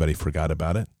rug and everybody forgot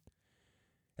about it.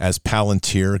 As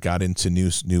Palantir got into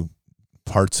new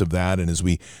parts of that, and as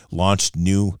we launched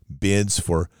new bids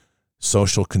for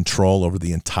social control over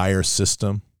the entire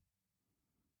system,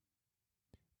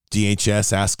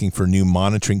 DHS asking for new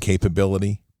monitoring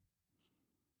capability.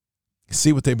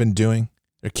 See what they've been doing?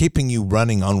 They're keeping you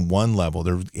running on one level.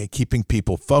 They're keeping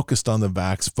people focused on the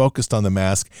vax, focused on the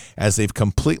mask, as they've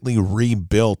completely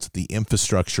rebuilt the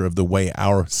infrastructure of the way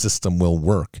our system will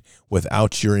work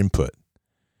without your input.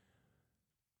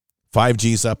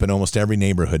 5G's up in almost every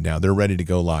neighborhood now. They're ready to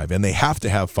go live. And they have to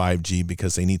have 5G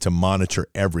because they need to monitor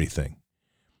everything.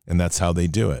 And that's how they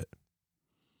do it.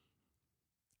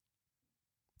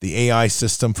 The AI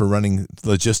system for running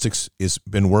logistics has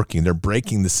been working. They're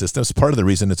breaking the system. It's part of the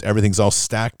reason everything's all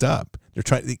stacked up. They're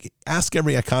trying. Ask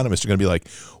every economist. You're going to be like,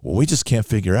 well, we just can't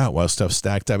figure out why stuff's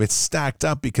stacked up. It's stacked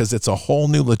up because it's a whole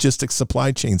new logistics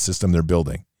supply chain system they're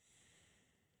building.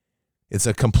 It's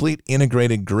a complete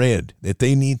integrated grid that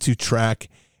they need to track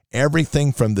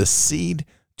everything from the seed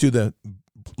to the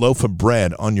loaf of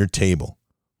bread on your table.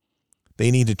 They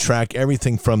need to track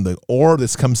everything from the ore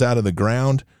that comes out of the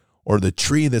ground or the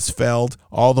tree that's felled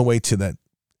all the way to that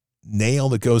nail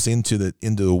that goes into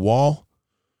the wall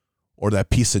or that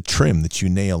piece of trim that you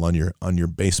nail on your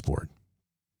baseboard.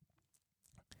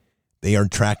 They are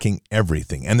tracking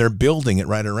everything, and they're building it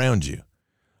right around you.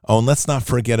 Oh, and let's not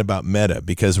forget about Meta,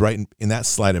 because right in that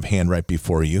sleight of hand right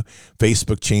before you,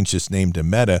 Facebook changed its name to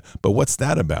Meta. But what's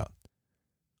that about?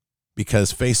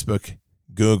 Because Facebook,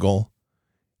 Google,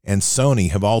 and Sony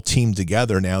have all teamed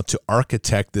together now to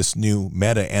architect this new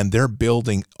Meta, and they're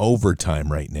building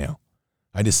overtime right now.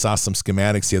 I just saw some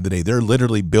schematics the other day. They're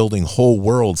literally building whole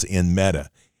worlds in Meta,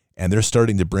 and they're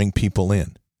starting to bring people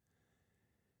in.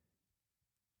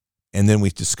 And then we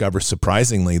discover,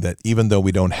 surprisingly, that even though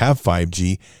we don't have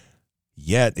 5G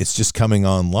yet, it's just coming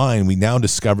online. We now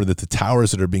discover that the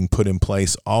towers that are being put in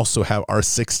place also are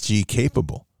 6G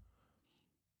capable.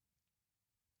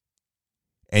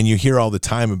 And you hear all the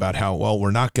time about how, well, we're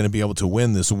not going to be able to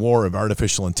win this war of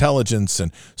artificial intelligence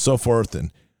and so forth. And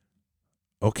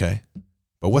okay,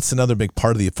 but what's another big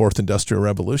part of the fourth industrial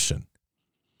revolution?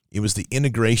 It was the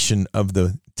integration of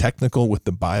the technical with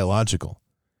the biological.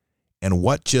 And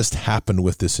what just happened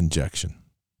with this injection?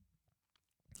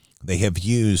 They have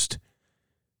used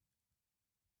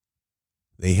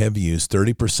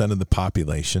 30% of the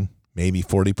population, maybe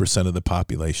 40% of the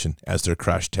population as their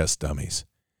crash test dummies.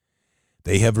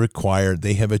 They have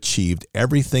achieved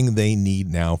everything they need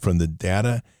now from the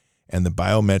data and the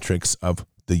biometrics of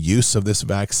the use of this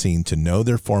vaccine to know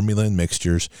their formula and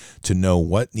mixtures, to know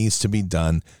what needs to be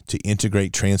done to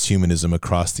integrate transhumanism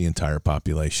across the entire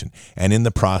population. And in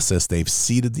the process, they've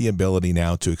ceded the ability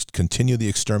now to continue the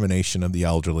extermination of the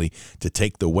elderly, to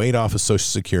take the weight off of Social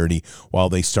Security while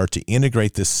they start to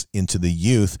integrate this into the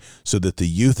youth so that the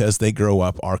youth, as they grow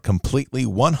up, are completely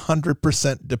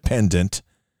 100% dependent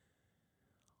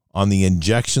on the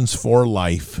injections for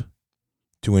life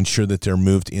to ensure that they're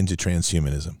moved into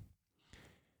transhumanism.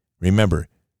 Remember,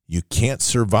 you can't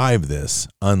survive this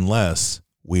unless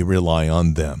we rely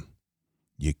on them.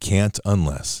 You can't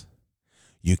unless.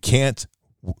 You can't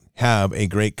have a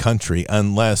great country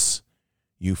unless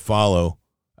you follow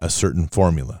a certain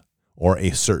formula or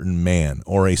a certain man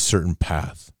or a certain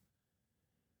path.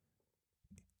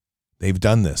 They've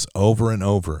done this over and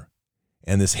over.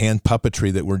 And this hand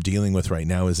puppetry that we're dealing with right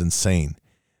now is insane.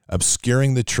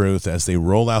 Obscuring the truth as they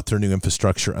roll out their new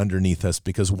infrastructure underneath us.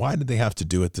 Because why did they have to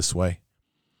do it this way?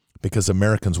 Because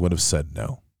Americans would have said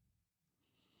no.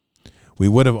 We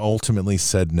would have ultimately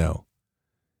said no.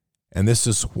 And this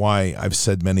is why I've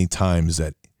said many times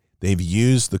that they've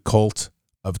used the cult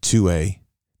of 2A,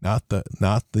 not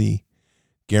the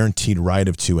guaranteed right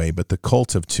of 2A, but the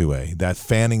cult of 2A, that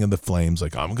fanning of the flames,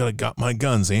 like, I'm going to got my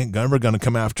guns. They ain't ever going to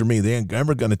come after me. They ain't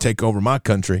ever going to take over my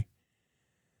country.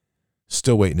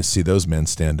 Still waiting to see those men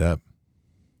stand up.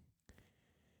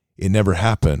 It never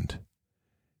happened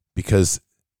because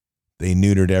they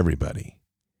neutered everybody.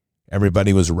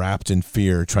 Everybody was wrapped in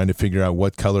fear, trying to figure out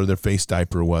what color their face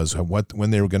diaper was,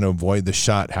 when they were going to avoid the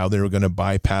shot, how they were going to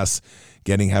bypass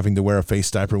having to wear a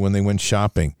face diaper when they went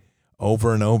shopping.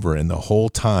 Over and over, and the whole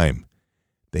time,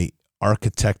 they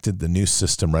architected the new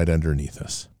system right underneath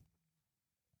us.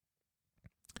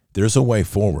 There's a way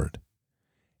forward.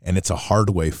 And it's a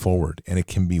hard way forward, and it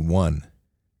can be won.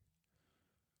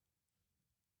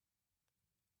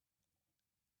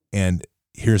 And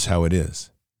here's how it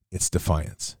is. It's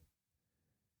defiance.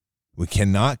 We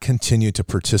cannot continue to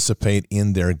participate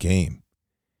in their game.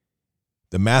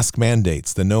 The mask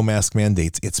mandates, the no mask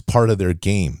mandates, it's part of their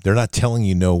game. They're not telling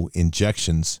you no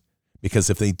injections, because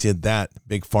if they did that,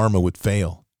 Big Pharma would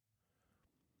fail.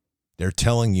 They're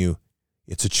telling you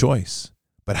it's a choice.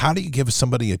 But how do you give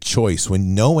somebody a choice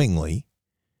when knowingly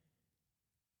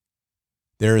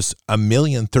There's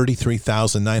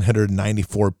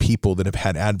 1,033,994 people that have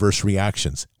had adverse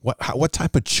reactions. What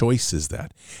type of choice is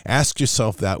that? Ask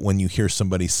yourself that when you hear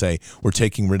somebody say, we're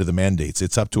taking rid of the mandates.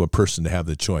 It's up to a person to have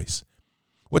the choice.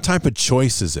 What type of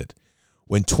choice is it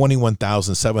when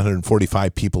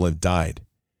 21,745 people have died?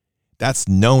 That's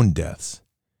known deaths.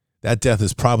 That death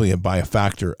is probably by a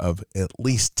factor of at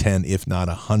least 10, if not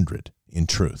 100, in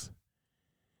truth.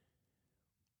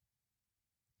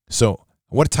 So,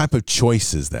 what type of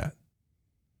choice is that?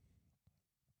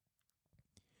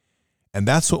 And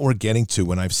that's what we're getting to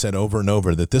when I've said over and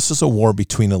over that this is a war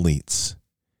between elites.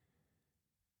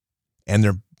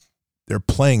 And they're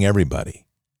playing everybody.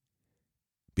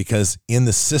 Because in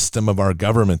the system of our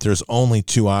government, there's only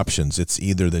two options. It's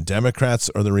either the Democrats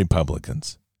or the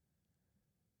Republicans.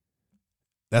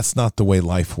 That's not the way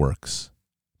life works,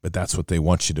 but that's what they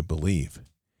want you to believe.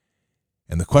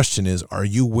 And the question is, are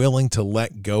you willing to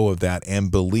let go of that and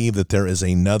believe that there is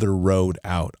another road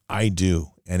out? I do.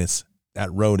 And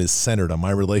that road is centered on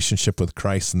my relationship with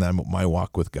Christ and my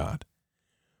walk with God.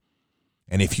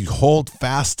 And if you hold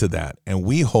fast to that, and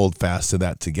we hold fast to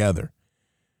that together,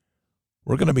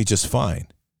 we're going to be just fine.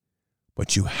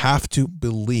 But you have to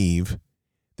believe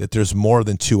that there's more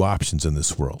than two options in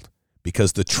this world.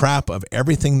 Because the trap of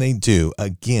everything they do,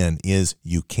 again, is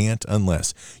you can't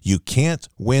unless. You can't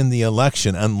win the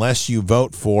election unless you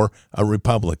vote for a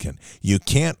Republican. You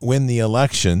can't win the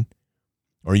election,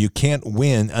 or you can't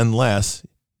win unless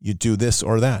you do this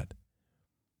or that.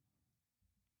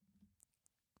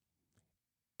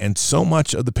 And so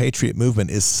much of the Patriot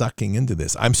movement is sucking into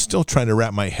this. I'm still trying to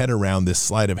wrap my head around this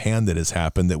sleight of hand that has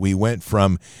happened, that we went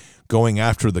from going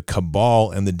after the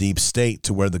cabal and the deep state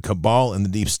to where the cabal and the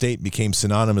deep state became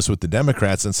synonymous with the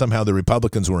Democrats, and somehow the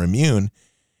Republicans were immune,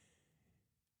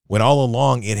 when all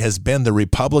along it has been the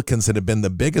Republicans that have been the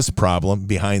biggest problem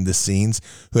behind the scenes,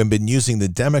 who have been using the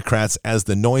Democrats as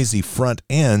the noisy front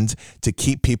end to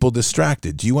keep people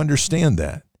distracted. Do you understand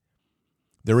that?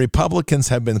 The Republicans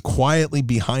have been quietly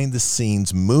behind the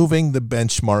scenes moving the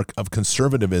benchmark of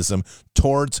conservatism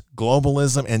towards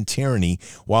globalism and tyranny,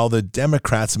 while the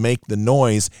Democrats make the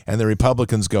noise and the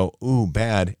Republicans go, ooh,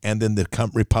 bad, and then the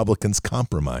Republicans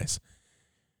compromise.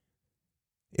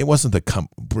 It wasn't the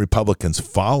Republicans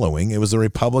following. It was the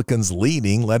Republicans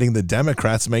leading, letting the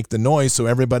Democrats make the noise so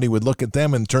everybody would look at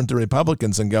them and turn to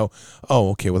Republicans and go, oh,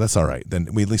 okay, well, that's all right. Then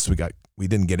we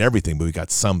didn't get everything, but we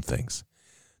got some things.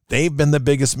 They've been the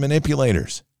biggest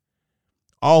manipulators.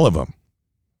 All of them.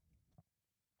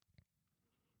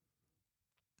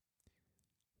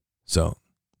 So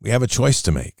we have a choice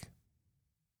to make.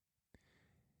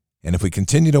 And if we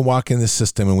continue to walk in this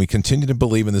system, and we continue to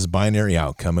believe in this binary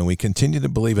outcome, and we continue to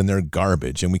believe in their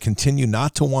garbage, and we continue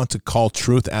not to want to call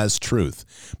truth as truth,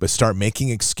 but start making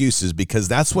excuses, because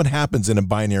that's what happens in a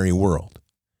binary world.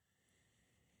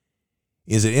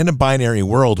 Is it in a binary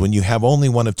world, when you have only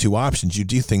one of two options, you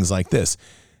do things like this.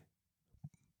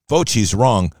 Fauci's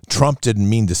wrong. Trump didn't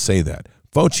mean to say that.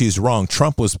 Fauci's wrong.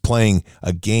 Trump was playing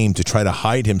a game to try to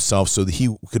hide himself so that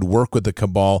he could work with the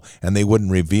cabal and they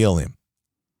wouldn't reveal him.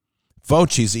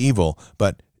 Fauci's evil,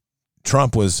 but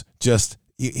Trump was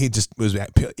he was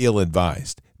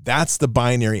ill-advised. That's the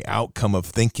binary outcome of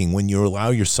thinking when you allow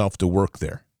yourself to work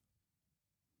there.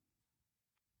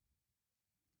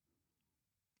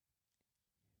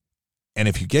 And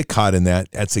if you get caught in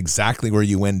that, that's exactly where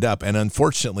you end up. And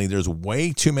unfortunately, there's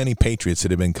way too many patriots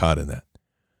that have been caught in that.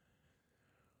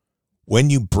 When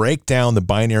you break down the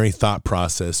binary thought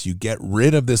process, you get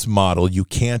rid of this model, you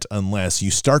can't unless.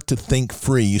 You start to think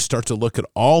free. You start to look at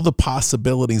all the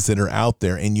possibilities that are out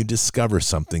there, and you discover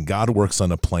something. God works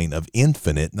on a plane of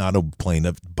infinite, not a plane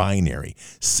of binary.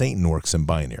 Satan works in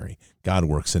binary. God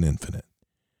works in infinite.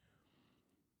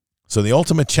 So the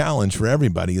ultimate challenge for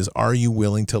everybody is, are you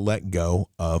willing to let go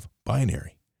of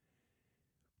binary?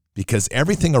 Because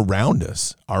everything around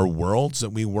us, our worlds that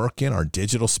we work in, our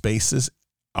digital spaces,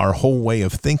 our whole way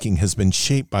of thinking has been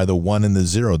shaped by the 1 and the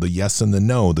 0, the yes and the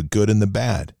no, the good and the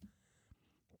bad.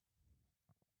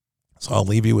 So I'll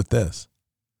leave you with this.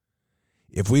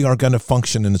 If we are going to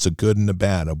function and it's a good and a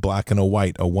bad, a black and a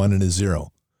white, a 1 and a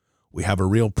 0, we have a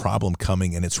real problem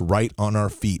coming, and it's right on our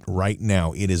feet right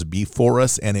now. It is before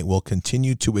us, and it will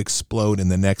continue to explode in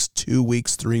the next 2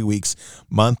 weeks, 3 weeks,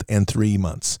 month, and 3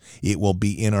 months. It will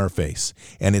be in our face.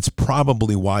 And it's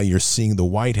probably why you're seeing the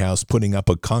White House putting up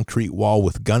a concrete wall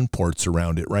with gun ports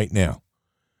around it right now.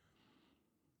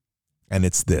 And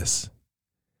it's this.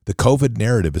 The COVID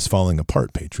narrative is falling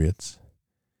apart, patriots.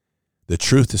 The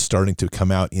truth is starting to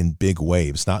come out in big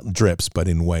waves, not drips, but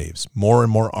in waves. More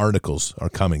and more articles are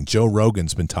coming. Joe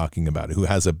Rogan's been talking about it, who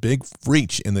has a big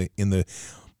reach in the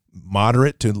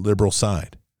moderate to liberal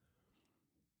side.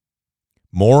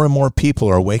 More and more people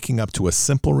are waking up to a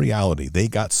simple reality. They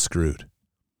got screwed,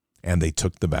 and they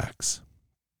took the vax.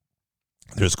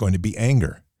 There's going to be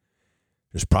anger.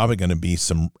 There's probably going to be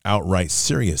some outright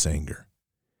serious anger.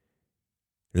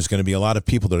 There's going to be a lot of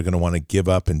people that are going to want to give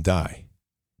up and die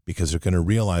because they're going to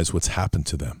realize what's happened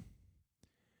to them.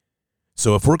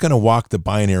 So if we're going to walk the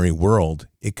binary world,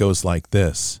 it goes like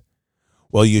this.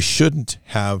 Well, you shouldn't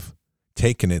have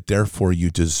taken it, therefore you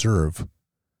deserve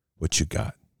what you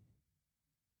got.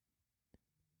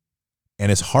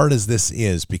 And as hard as this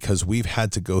is, because we've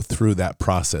had to go through that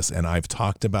process, and I've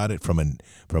talked about it from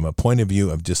a point of view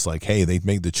of just like, hey, they've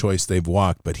made the choice, they've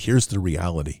walked, but here's the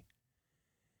reality.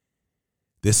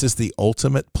 This is the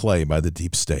ultimate play by the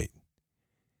deep state.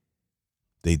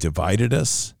 They divided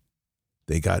us.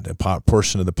 They got a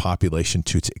portion of the population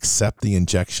to accept the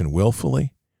injection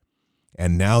willfully,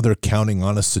 and now they're counting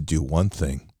on us to do one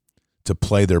thing, to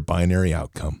play their binary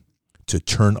outcome, to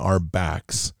turn our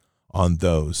backs on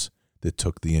those that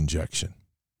took the injection.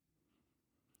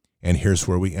 And here's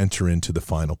where we enter into the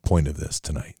final point of this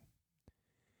tonight.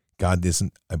 God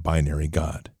isn't a binary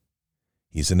God.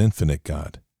 He's an infinite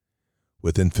God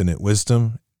with infinite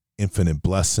wisdom, infinite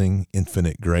blessing,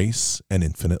 infinite grace, and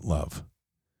infinite love.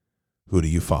 Who do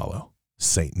you follow,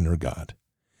 Satan or God?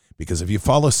 Because if you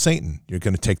follow Satan, you're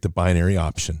going to take the binary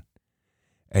option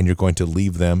and you're going to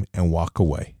leave them and walk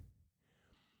away.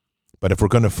 But if we're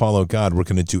going to follow God, we're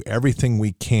going to do everything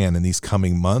we can in these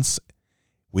coming months,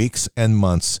 weeks, and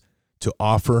months to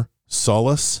offer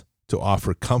solace, to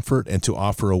offer comfort, and to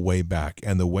offer a way back.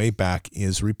 And the way back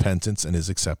is repentance and is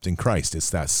accepting Christ. It's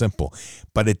that simple.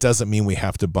 But it doesn't mean we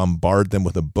have to bombard them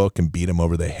with a book and beat them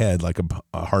over the head like a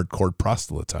hardcore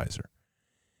proselytizer.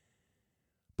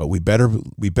 But we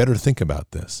better think about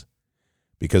this,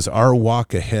 because our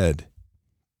walk ahead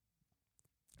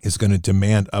is going to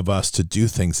demand of us to do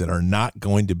things that are not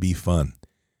going to be fun.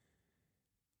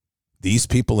 These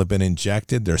people have been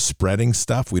injected. They're spreading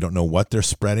stuff. We don't know what they're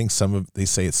spreading. They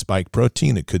say it's spike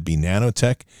protein. It could be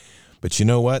nanotech. But you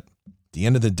know what? At the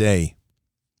end of the day,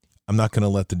 I'm not going to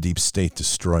let the deep state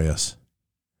destroy us.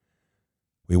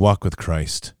 We walk with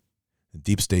Christ. The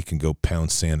deep state can go pound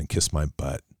sand and kiss my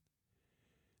butt.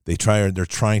 They're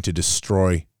trying to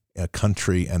destroy a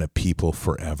country and a people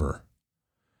forever.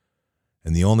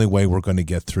 And the only way we're going to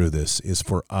get through this is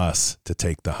for us to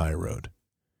take the high road.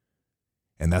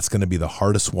 And that's going to be the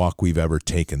hardest walk we've ever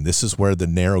taken. This is where the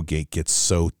narrow gate gets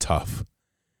so tough.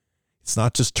 It's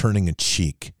not just turning a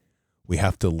cheek. We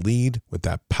have to lead with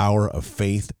that power of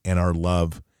faith and our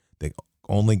love that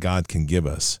only God can give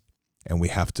us. And we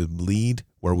have to lead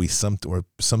where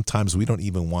sometimes we don't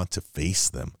even want to face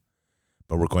them.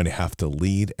 But we're going to have to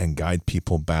lead and guide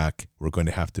people back. We're going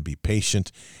to have to be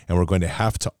patient, and we're going to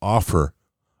have to offer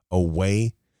a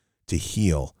way to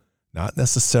heal, not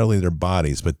necessarily their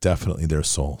bodies, but definitely their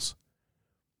souls.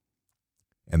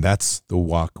 And that's the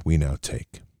walk we now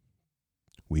take.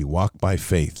 We walk by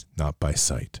faith, not by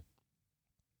sight.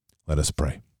 Let us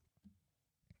pray.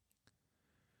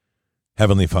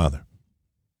 Heavenly Father,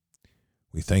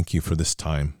 we thank you for this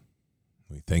time.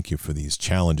 We thank you for these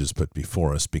challenges put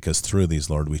before us, because through these,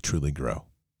 Lord, we truly grow.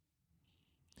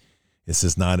 This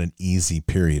is not an easy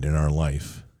period in our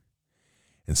life.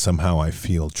 And somehow I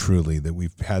feel truly that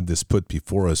we've had this put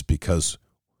before us because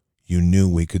you knew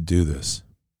we could do this.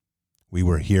 We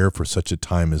were here for such a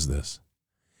time as this.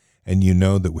 And you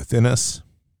know that within us,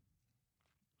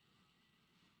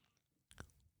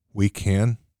 we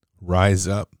can rise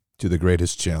up to the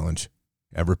greatest challenge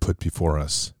ever put before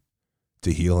us,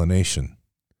 to heal a nation,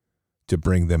 to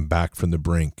bring them back from the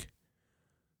brink,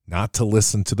 not to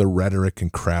listen to the rhetoric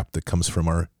and crap that comes from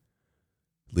our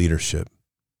leadership,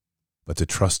 but to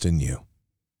trust in you.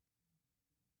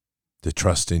 To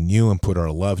trust in you and put our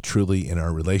love truly in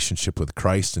our relationship with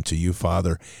Christ and to you,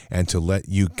 Father, and to let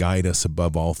you guide us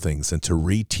above all things and to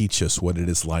reteach us what it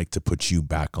is like to put you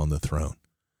back on the throne.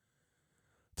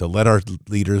 To let our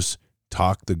leaders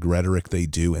talk the rhetoric they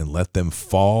do and let them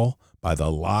fall by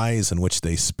the lies in which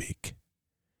they speak.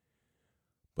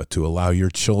 But to allow your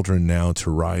children now to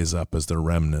rise up as the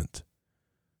remnant,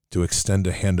 to extend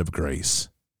a hand of grace,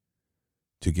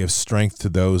 to give strength to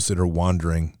those that are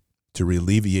wandering, to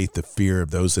alleviate the fear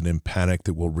of those that in panic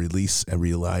that will release and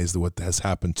realize what has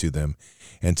happened to them,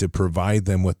 and to provide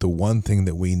them with the one thing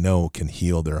that we know can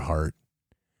heal their heart,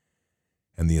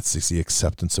 and it's the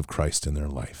acceptance of Christ in their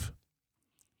life.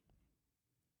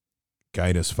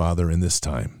 Guide us, Father, in this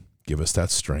time. Give us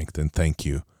that strength, and thank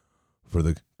you for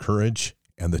the courage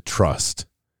and the trust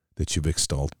that you've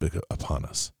extolled upon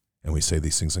us. And we say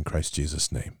these things in Christ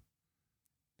Jesus' name.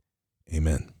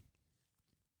 Amen.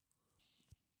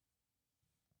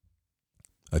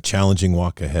 a challenging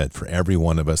walk ahead for every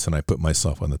one of us, and I put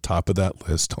myself on the top of that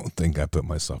list. Don't think I put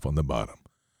myself on the bottom.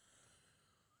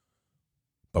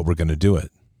 But we're going to do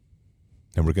it.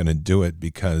 And we're going to do it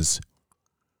because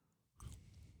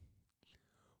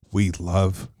we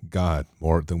love God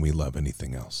more than we love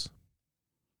anything else.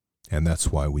 And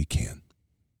that's why we can.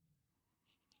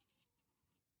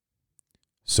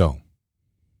 So,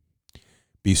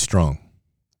 be strong,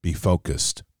 be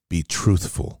focused, be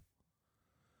truthful.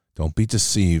 Don't be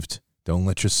deceived. Don't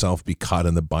let yourself be caught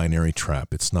in the binary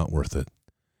trap. It's not worth it.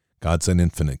 God's an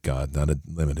infinite God, not a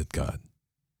limited God.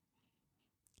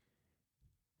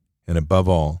 And above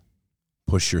all,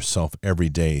 push yourself every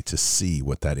day to see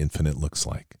what that infinite looks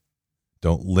like.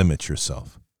 Don't limit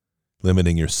yourself.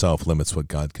 Limiting yourself limits what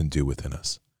God can do within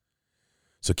us.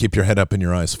 So keep your head up and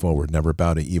your eyes forward. Never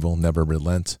bow to evil, never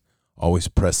relent. Always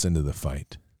press into the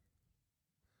fight.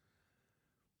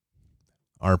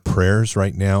 Our prayers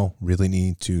right now really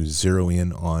need to zero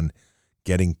in on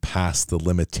getting past the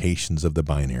limitations of the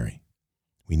binary.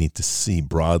 We need to see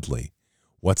broadly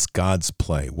what's God's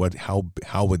play.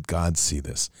 How would God see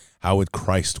this? How would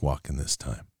Christ walk in this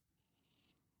time?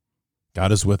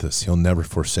 God is with us. He'll never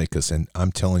forsake us. And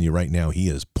I'm telling you right now, he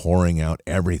is pouring out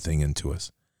everything into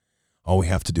us. All we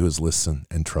have to do is listen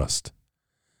and trust.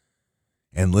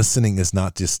 And listening is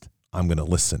not just, I'm going to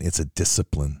listen. It's a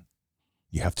discipline.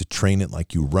 You have to train it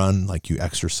like you run, like you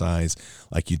exercise,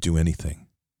 like you do anything.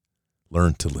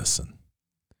 Learn to listen.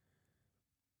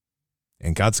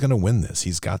 And God's going to win this.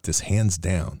 He's got this hands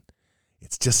down.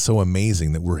 It's just so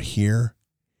amazing that we're here.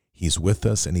 He's with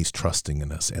us and he's trusting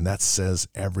in us. And that says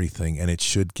everything. And it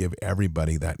should give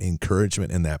everybody that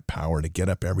encouragement and that power to get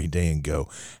up every day and go,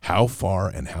 how far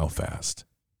and how fast?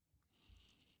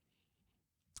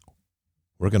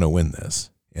 We're going to win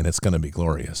this, and it's going to be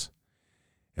glorious.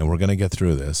 And we're going to get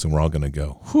through this, and we're all going to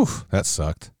go, whew, that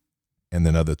sucked. And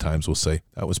then other times we'll say,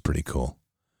 that was pretty cool.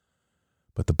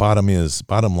 But the bottom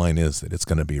line is that it's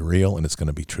going to be real and it's going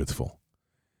to be truthful.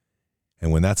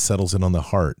 And when that settles in on the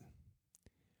heart,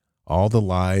 all the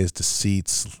lies,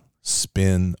 deceits,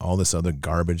 spin, all this other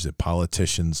garbage that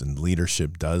politicians and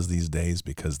leadership does these days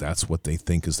because that's what they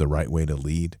think is the right way to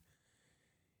lead,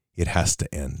 it has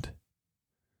to end.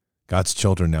 God's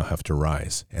children now have to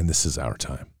rise, and this is our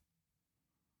time.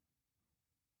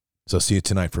 So see you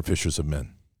tonight for Fishers of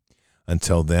Men.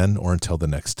 Until then, or until the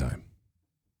next time,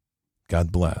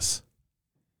 God bless,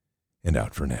 and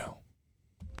out for now.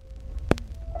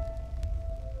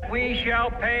 We shall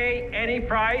pay any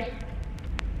price,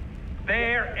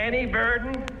 bear any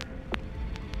burden,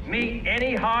 meet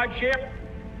any hardship,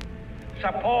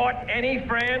 support any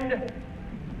friend,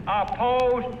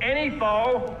 oppose any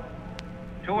foe,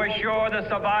 to assure the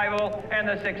survival and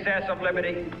the success of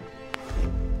liberty.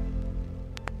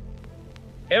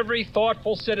 Every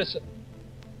thoughtful citizen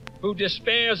who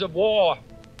despairs of war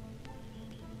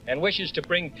and wishes to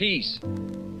bring peace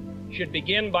should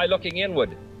begin by looking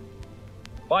inward,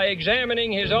 by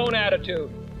examining his own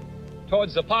attitude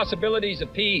towards the possibilities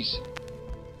of peace.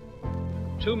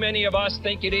 Too many of us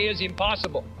think it is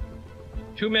impossible.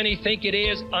 Too many think it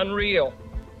is unreal.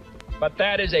 But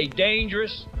that is a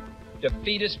dangerous,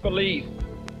 defeatist belief.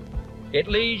 It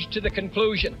leads to the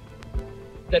conclusion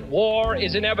that war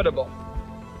is inevitable,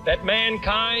 that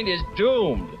mankind is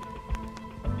doomed,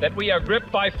 that we are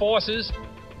gripped by forces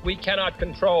we cannot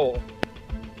control.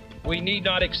 We need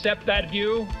not accept that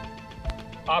view.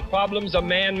 Our problems are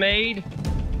man-made,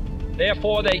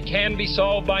 therefore they can be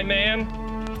solved by man,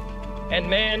 and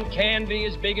man can be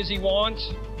as big as he wants.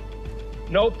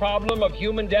 No problem of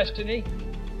human destiny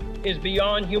is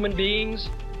beyond human beings.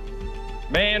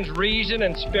 Man's reason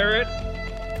and spirit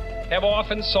have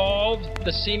often solved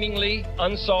the seemingly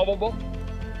unsolvable,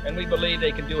 and we believe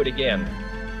they can do it again.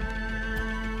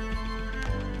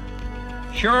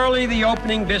 Surely the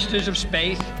opening vistas of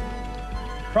space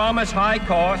promise high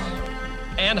costs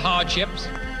and hardships,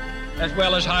 as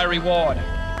well as high reward.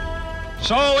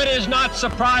 So it is not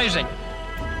surprising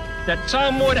that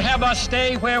some would have us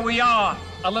stay where we are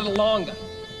a little longer,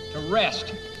 to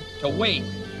rest, to wait.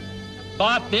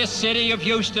 But this city of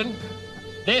Houston,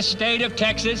 this state of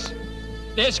Texas,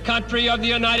 this country of the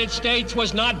United States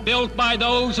was not built by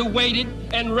those who waited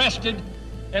and rested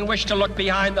and wished to look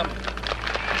behind them.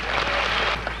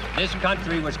 This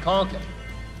country was conquered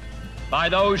by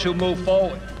those who move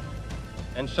forward,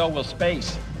 and so will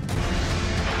space.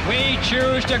 We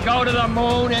choose to go to the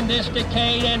moon in this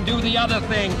decade and do the other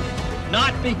thing,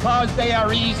 not because they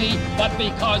are easy, but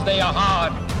because they are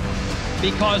hard.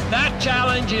 Because that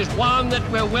challenge is one that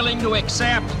we're willing to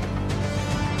accept.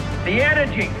 The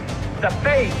energy, the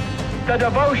faith, the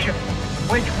devotion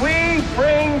which we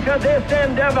bring to this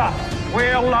endeavor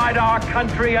will light our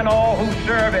country and all who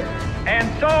serve it. And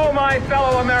so, my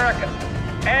fellow Americans,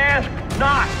 ask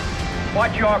not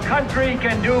what your country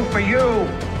can do for you.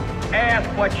 Ask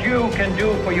what you can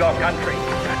do for your country.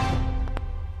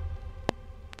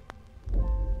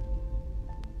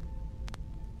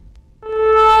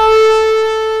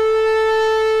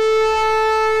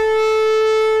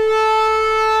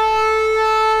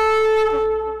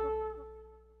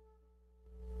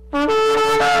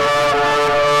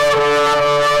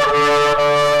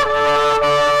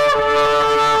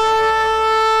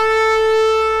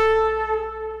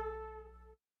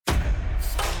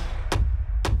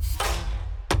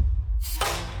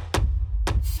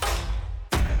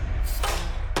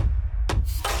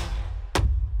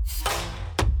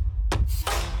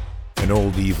 An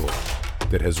old evil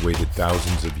that has waited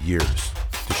thousands of years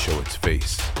to show its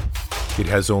face. It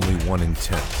has only one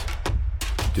intent: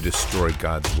 to destroy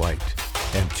God's light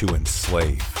and to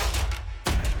enslave.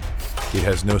 It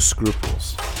has no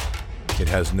scruples. It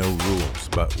has no rules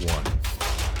but one: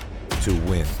 to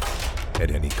win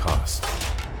at any cost.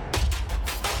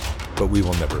 But we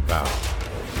will never bow,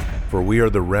 for we are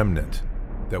the remnant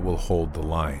that will hold the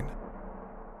line.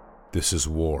 This is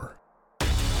war.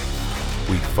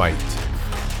 We fight.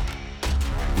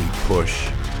 We push.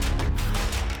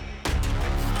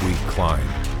 We climb.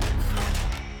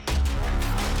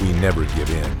 We never give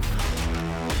in.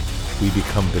 We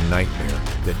become the nightmare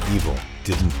that evil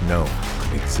didn't know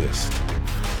could exist.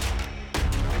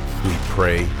 We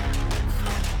pray.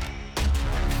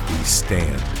 We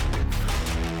stand.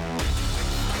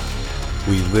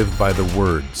 We live by the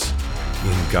words,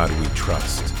 "In God we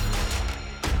trust."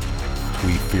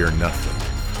 We fear nothing.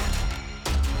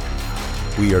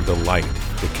 We are the light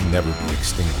that can never be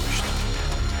extinguished.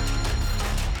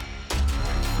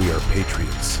 We are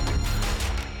patriots.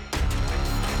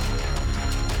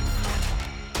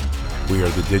 We are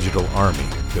the digital army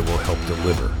that will help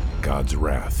deliver God's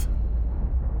wrath.